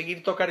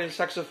conseguir tocar el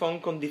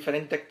saxofón con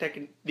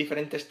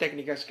diferentes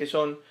técnicas que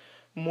son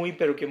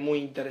pero que muy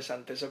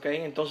interesantes, ¿ok?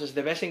 Entonces,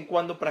 de vez en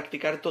cuando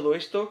practicar todo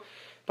esto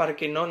para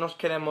que no nos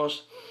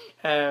quedemos,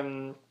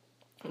 no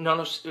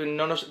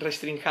nos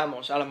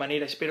restringamos a la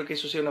manera. Espero que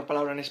eso sea una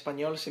palabra en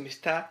español. Se me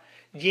está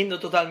yendo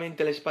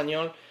totalmente el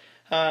español.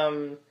 Para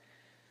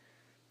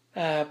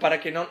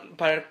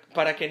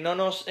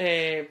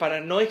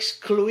no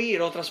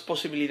excluir otras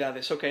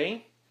posibilidades, ¿ok?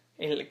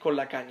 Con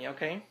la caña,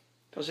 ¿ok?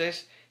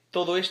 Entonces,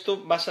 todo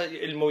esto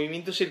el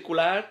movimiento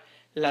circular,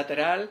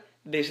 lateral,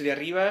 desde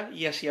arriba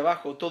y hacia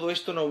abajo, todo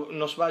esto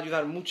nos va a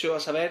ayudar mucho a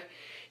saber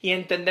y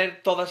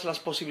entender todas las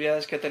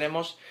posibilidades que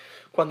tenemos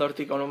cuando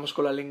articulamos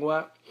con la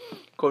lengua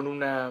con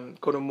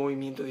un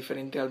movimiento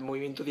diferente al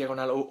movimiento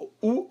diagonal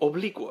u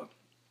oblicuo.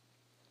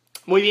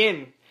 Muy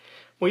bien,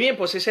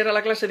 pues esa era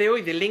la clase de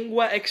hoy de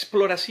lengua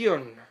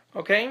exploración,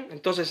 ¿ok?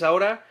 Entonces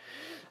ahora,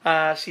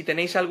 si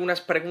tenéis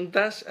algunas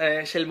preguntas,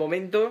 es el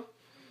momento.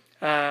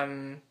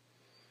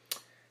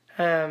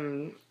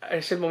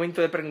 Es el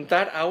momento de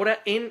preguntar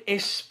ahora en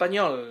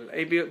español.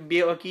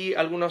 Veo aquí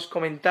algunos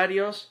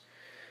comentarios.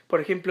 Por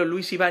ejemplo,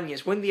 Luis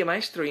Ibáñez. Buen día,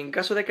 maestro. Y en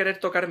caso de querer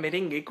tocar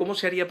merengue, ¿cómo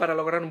se haría para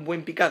lograr un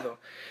buen picado?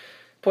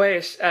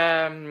 Pues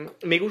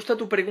me gusta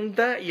tu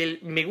pregunta y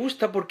me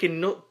gusta porque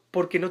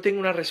no tengo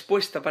una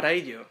respuesta para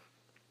ello.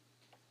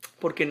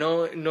 Porque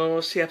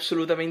no sé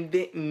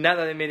absolutamente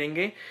nada de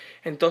merengue.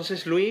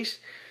 Entonces,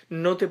 Luis,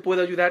 no te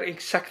puedo ayudar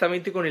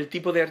exactamente con el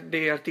tipo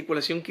de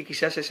articulación que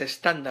quizás es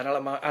estándar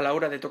a la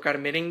hora de tocar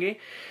merengue.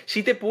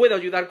 Sí te puedo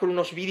ayudar con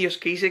unos vídeos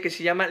que hice que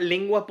se llama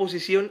Lengua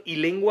Posición y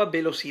Lengua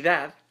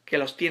Velocidad, que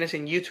los tienes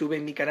en YouTube,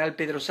 en mi canal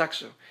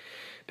Pedrosaxo.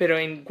 Pero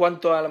en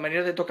cuanto a la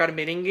manera de tocar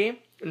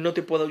merengue, no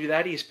te puedo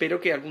ayudar y espero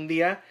que algún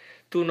día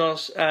tú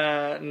nos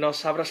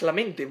abras la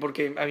mente,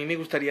 porque a mí me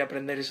gustaría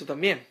aprender eso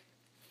también.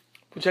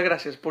 Muchas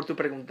gracias por tu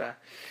pregunta.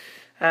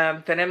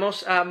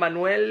 Tenemos a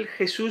Manuel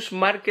Jesús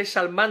Márquez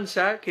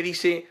Almanza que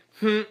dice,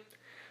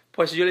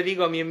 pues yo le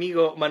digo a mi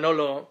amigo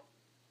Manolo,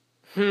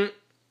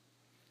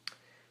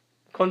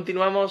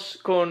 continuamos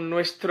con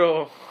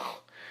nuestro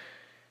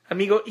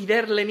Amigo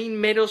Ider Lenín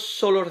Mero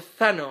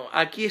Solorzano,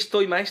 aquí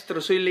estoy,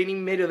 maestro, soy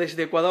Lenín Mero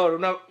desde Ecuador.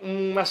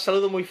 Un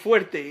saludo muy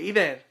fuerte,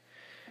 Ider.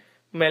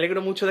 Me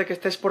alegro mucho de que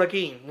estés por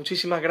aquí.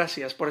 Muchísimas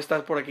gracias por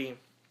estar por aquí.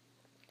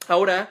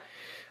 Ahora,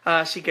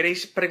 si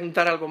queréis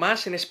preguntar algo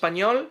más en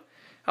español,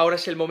 ahora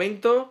es el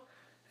momento.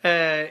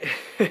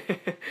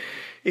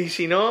 Y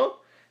si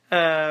no,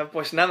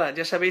 pues nada,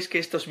 ya sabéis que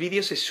estos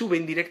vídeos se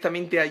suben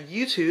directamente a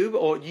YouTube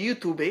o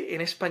YouTube en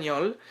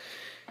español.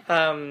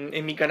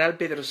 En mi canal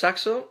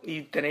Pedrosaxo,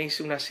 y tenéis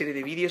una serie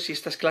de vídeos, y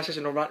estas clases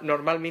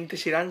normalmente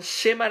serán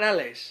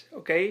semanales,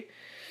 ¿ok?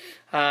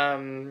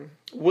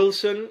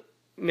 Wilson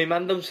me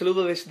manda un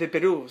saludo desde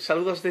Perú.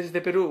 Saludos desde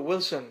Perú,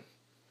 Wilson.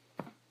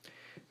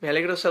 Me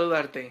alegro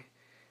saludarte.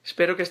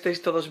 Espero que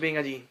estéis todos bien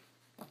allí.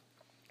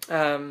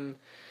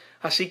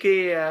 Así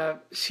que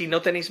si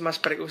no tenéis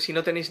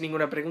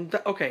ninguna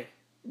pregunta, ok.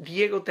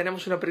 Diego,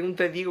 tenemos una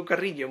pregunta de Diego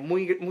Carrillo.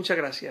 Muchas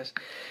gracias.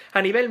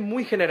 A nivel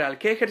muy general,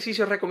 ¿qué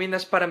ejercicios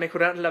recomiendas para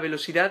mejorar la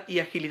velocidad y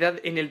agilidad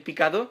en el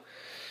picado?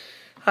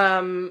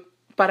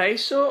 Para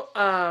eso,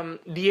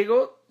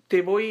 Diego,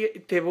 te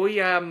voy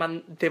a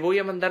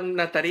mandar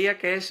una tarea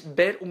que es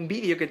ver un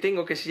vídeo que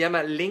tengo que se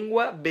llama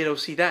Lengua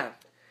Velocidad.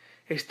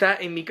 Está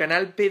en mi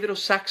canal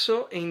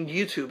Pedrosaxo en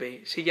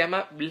YouTube. Se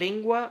llama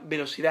Lengua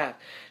Velocidad.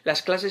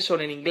 Las clases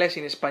son en inglés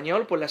y en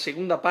español. Por la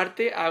segunda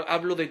parte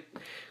hablo de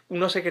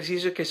unos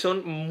ejercicios que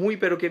son muy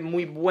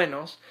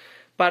buenos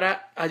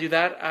para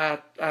ayudar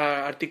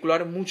a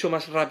articular mucho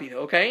más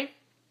rápido, ¿ok?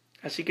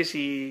 Así que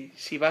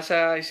si vas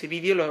a ese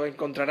vídeo lo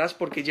encontrarás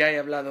porque ya he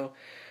hablado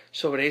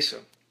sobre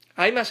eso.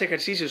 Hay más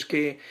ejercicios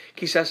que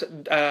quizás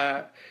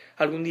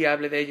algún día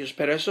hable de ellos,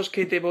 pero esos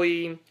que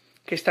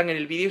están en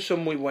el vídeo son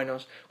muy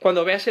buenos.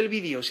 Cuando veas el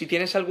vídeo, si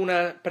tienes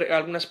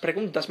algunas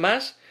preguntas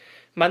más,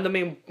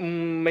 mándame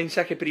un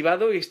mensaje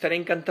privado y estaré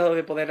encantado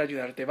de poder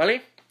ayudarte,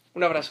 ¿vale?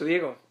 Un abrazo,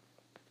 Diego.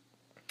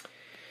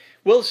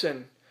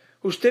 Wilson,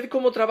 ¿usted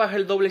cómo trabaja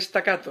el doble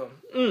staccato?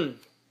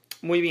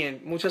 Muy bien,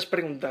 muchas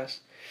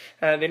preguntas.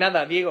 De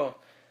nada, Diego.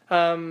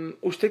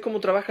 ¿Usted cómo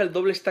trabaja el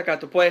doble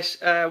staccato?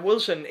 Pues,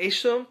 Wilson,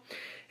 eso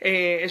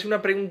es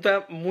una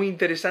pregunta muy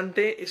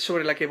interesante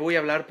sobre la que voy a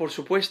hablar, por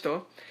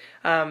supuesto.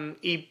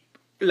 Y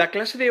la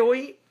clase de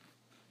hoy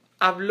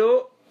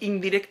habló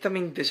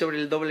indirectamente sobre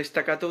el doble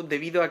staccato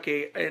debido a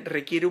que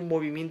requiere un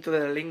movimiento de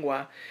la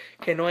lengua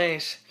que no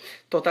es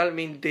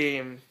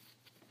totalmente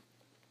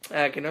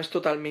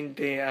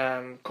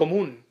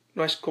común.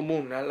 No es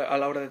común a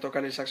la hora de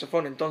tocar el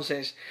saxofón.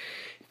 Entonces,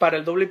 para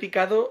el doble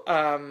picado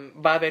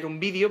va a haber un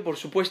vídeo, por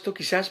supuesto,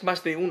 quizás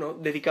más de uno,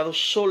 dedicado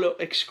solo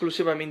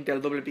exclusivamente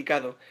al doble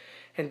picado.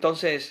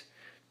 Entonces,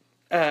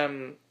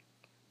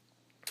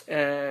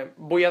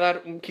 voy a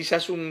dar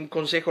quizás un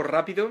consejo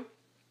rápido.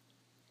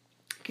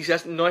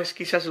 Quizás no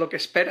es lo que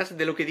esperas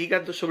de lo que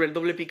diga sobre el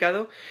doble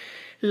picado.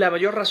 La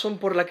mayor razón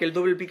por la que el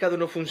doble picado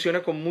no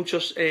funciona con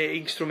muchos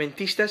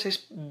instrumentistas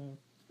es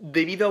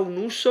debido a un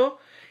uso,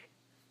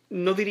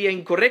 no diría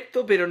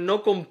incorrecto, pero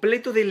no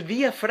completo del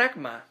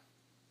diafragma.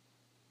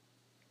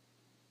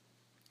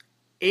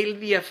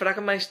 El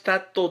diafragma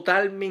está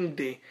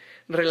totalmente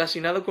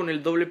relacionado con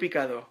el doble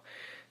picado.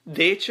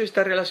 De hecho,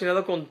 está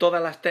relacionado con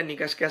todas las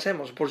técnicas que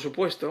hacemos, por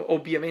supuesto,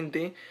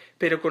 obviamente,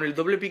 pero con el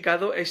doble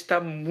picado está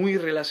muy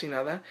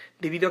relacionada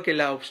debido a que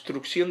la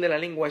obstrucción de la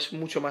lengua es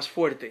mucho más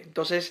fuerte.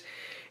 Entonces,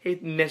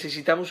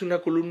 necesitamos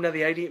una columna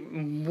de aire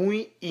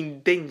muy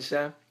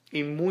intensa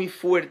y muy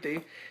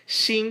fuerte,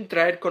 sin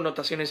traer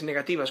connotaciones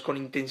negativas, con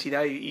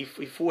intensidad y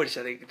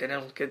fuerza, de que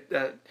tenemos que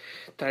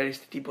traer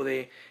este tipo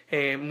de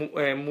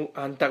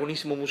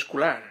antagonismo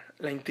muscular.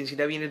 La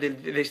intensidad viene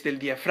desde el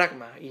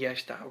diafragma y ya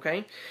está, ¿ok?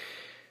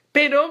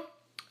 Pero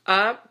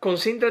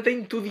concéntrate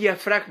en tu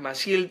diafragma.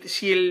 Si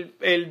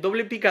el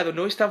doble picado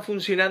no está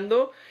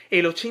funcionando,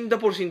 el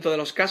 80% de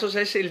los casos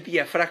es el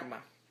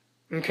diafragma,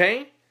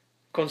 ¿ok?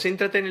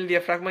 Concéntrate en el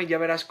diafragma y ya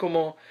verás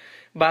cómo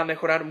va a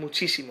mejorar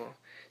muchísimo.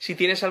 Si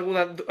tienes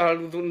alguna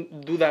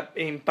duda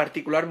en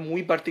particular,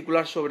 muy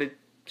particular sobre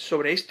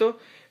esto,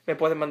 me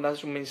puedes mandar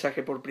un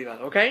mensaje por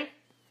privado, ¿ok?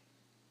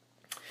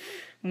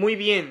 Muy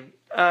bien.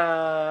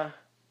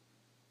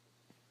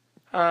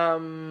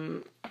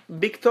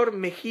 Víctor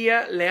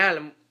Mejía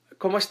Leal,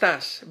 ¿cómo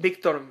estás?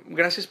 Víctor,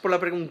 gracias por la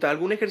pregunta.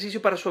 ¿Algún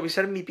ejercicio para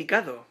suavizar mi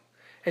picado?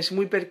 Es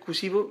muy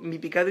percusivo mi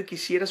picado y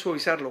quisiera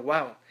suavizarlo.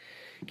 ¡Wow!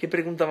 ¡Qué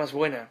pregunta más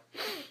buena!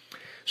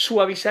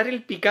 Suavizar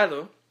el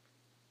picado,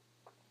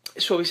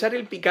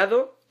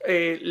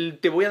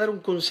 te voy a dar un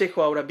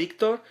consejo ahora,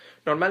 Víctor.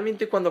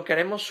 Normalmente cuando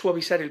queremos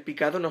suavizar el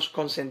picado nos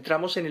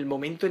concentramos en el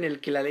momento en el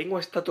que la lengua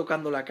está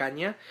tocando la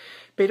caña,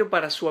 pero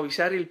para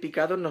suavizar el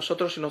picado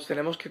nosotros nos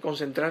tenemos que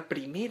concentrar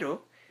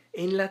primero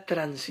en la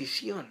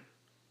transición.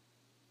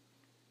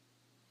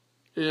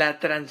 La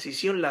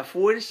transición, la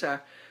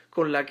fuerza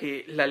con la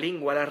que la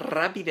lengua, la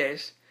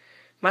rapidez,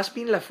 más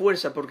bien la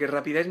fuerza, porque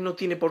rapidez no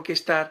tiene por qué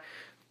estar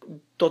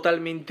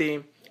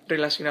totalmente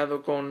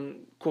relacionado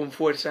con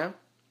fuerza.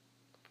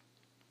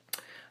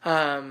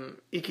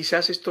 Y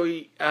quizás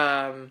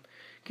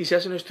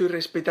no estoy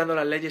respetando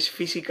las leyes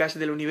físicas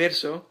del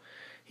universo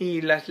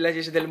y las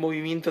leyes del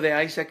movimiento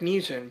de Isaac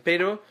Newton,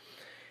 pero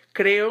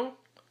creo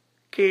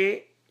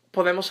que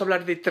podemos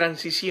hablar de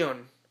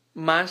transición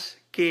más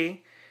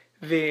que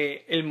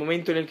de el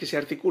momento en el que se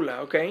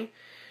articula, ¿ok?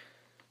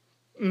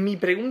 Mi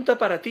pregunta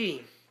para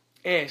ti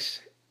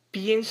es,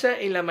 piensa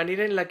en la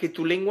manera en la que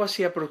tu lengua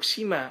se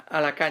aproxima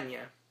a la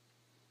caña.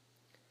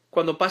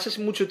 Cuando pasas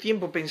mucho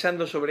tiempo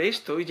pensando sobre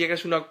esto y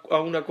llegas a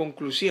una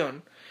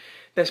conclusión,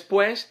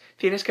 después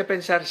tienes que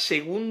pensar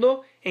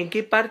segundo en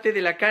qué parte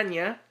de la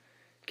caña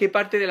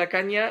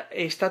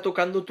está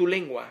tocando tu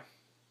lengua.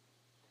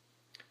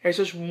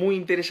 Eso es muy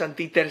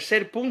interesante. Y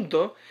tercer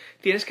punto,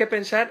 tienes que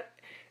pensar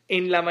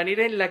en la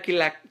manera en la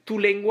que tu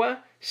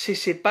lengua se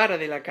separa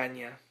de la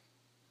caña.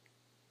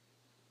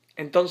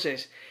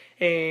 Entonces,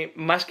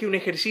 más que un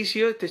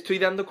ejercicio, te estoy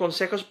dando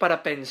consejos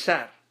para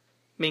pensar.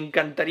 Me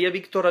encantaría,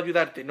 Víctor,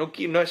 ayudarte. No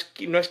es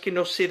que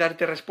no sé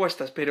darte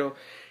respuestas, pero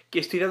que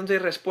estoy dándote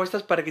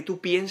respuestas para que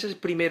tú pienses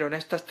primero en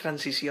estas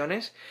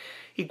transiciones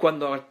y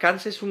cuando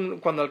alcances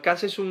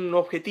un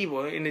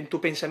objetivo en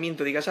tu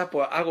pensamiento, digas,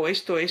 pues hago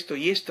esto, esto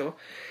y esto,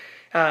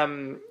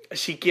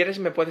 si quieres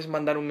me puedes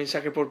mandar un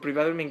mensaje por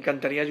privado y me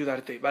encantaría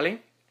ayudarte,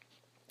 ¿vale?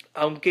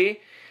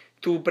 Aunque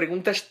tu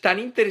pregunta es tan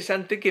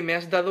interesante que me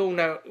has dado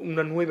una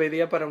nueva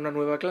idea para una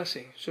nueva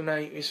clase. Es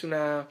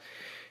una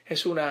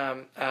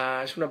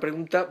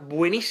pregunta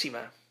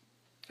buenísima.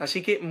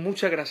 Así que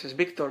muchas gracias,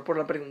 Víctor, por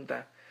la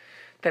pregunta.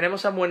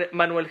 Tenemos a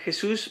Manuel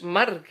Jesús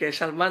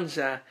Márquez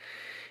Almanza.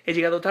 He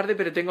llegado tarde,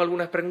 pero tengo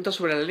algunas preguntas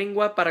sobre la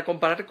lengua para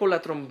comparar con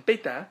la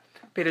trompeta,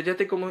 pero ya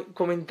te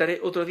comentaré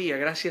otro día.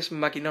 Gracias,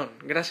 Maquinón.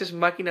 Gracias,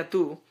 Máquina,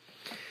 tú.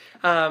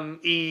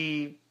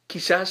 Y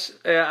quizás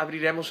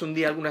abriremos un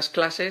día algunas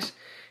clases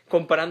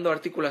comparando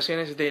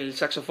articulaciones del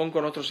saxofón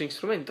con otros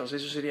instrumentos.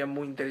 Eso sería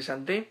muy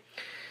interesante.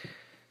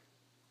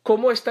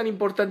 ¿Cómo es tan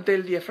importante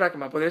el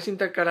diafragma? ¿Podrías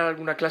intercalar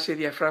alguna clase de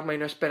diafragma y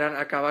no esperar a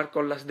acabar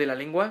con las de la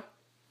lengua?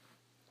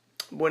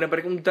 Buena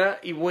pregunta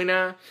y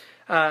buena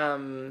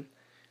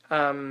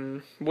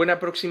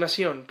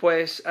aproximación.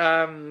 Pues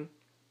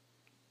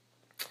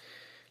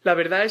la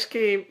verdad es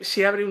que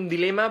se abre un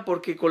dilema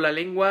porque con la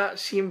lengua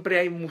siempre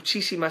hay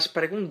muchísimas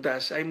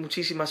preguntas.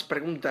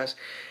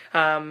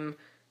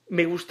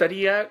 Me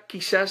gustaría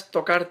quizás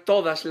tocar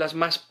todas las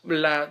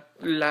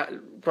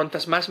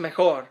cuantas más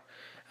mejor.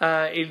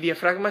 El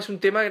diafragma es un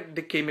tema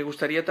de que me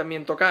gustaría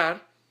también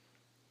tocar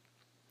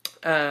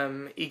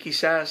y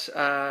quizás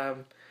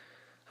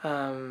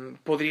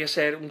podría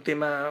ser un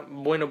tema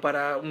bueno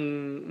para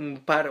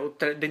un par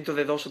dentro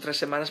de 2 o 3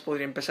 semanas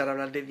podría empezar a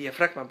hablar de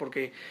diafragma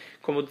porque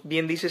como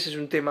bien dices es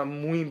un tema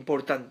muy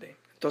importante.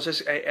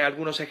 Entonces hay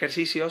algunos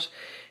ejercicios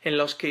en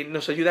los que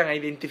nos ayudan a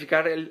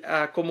identificar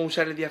cómo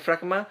usar el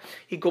diafragma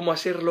y cómo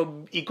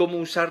hacerlo y cómo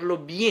usarlo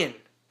bien.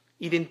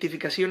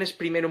 Identificación es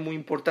primero muy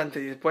importante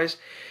y después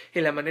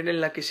en la manera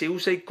en la que se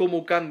usa y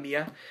cómo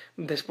cambia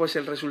después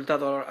el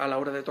resultado a la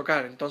hora de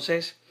tocar.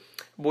 Entonces,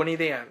 buena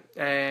idea.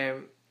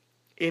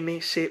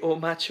 MCO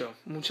macho.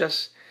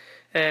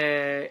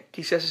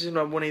 Quizás es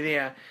una buena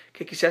idea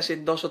que quizás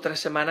en 2 o 3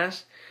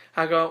 semanas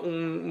haga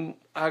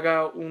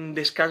un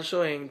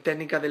descanso en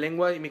técnica de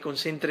lengua y me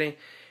concentre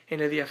en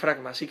el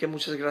diafragma. Así que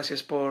muchas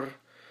gracias por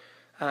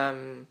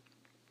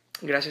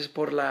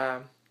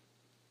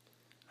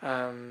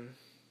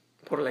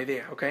la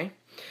idea, ¿ok?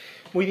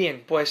 Muy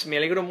bien, pues me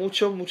alegro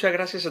mucho. Muchas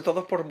gracias a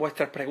todos por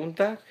vuestras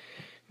preguntas.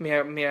 Me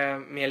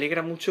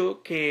alegra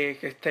mucho que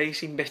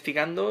estéis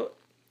investigando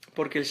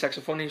porque el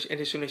saxofón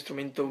es un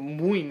instrumento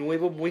muy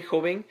nuevo, muy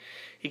joven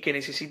y que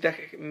necesita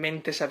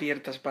mentes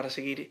abiertas para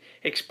seguir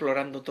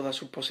explorando todas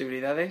sus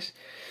posibilidades.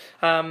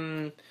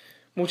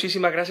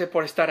 Muchísimas gracias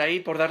por estar ahí,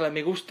 por darle a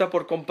me gusta,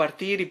 por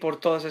compartir y por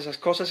todas esas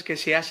cosas que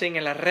se hacen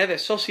en las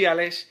redes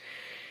sociales.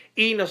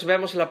 Y nos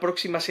vemos la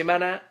próxima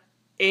semana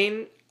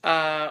en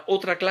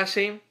otra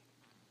clase.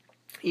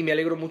 Y me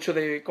alegro mucho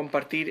de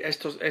compartir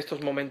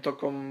estos momentos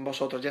con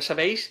vosotros. Ya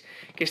sabéis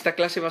que esta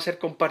clase va a ser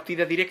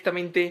compartida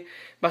directamente,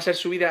 va a ser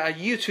subida a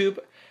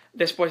YouTube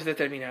después de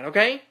terminar, ¿ok?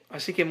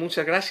 Así que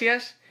muchas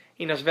gracias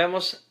y nos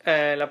vemos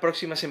la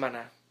próxima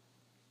semana.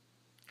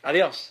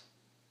 Adiós.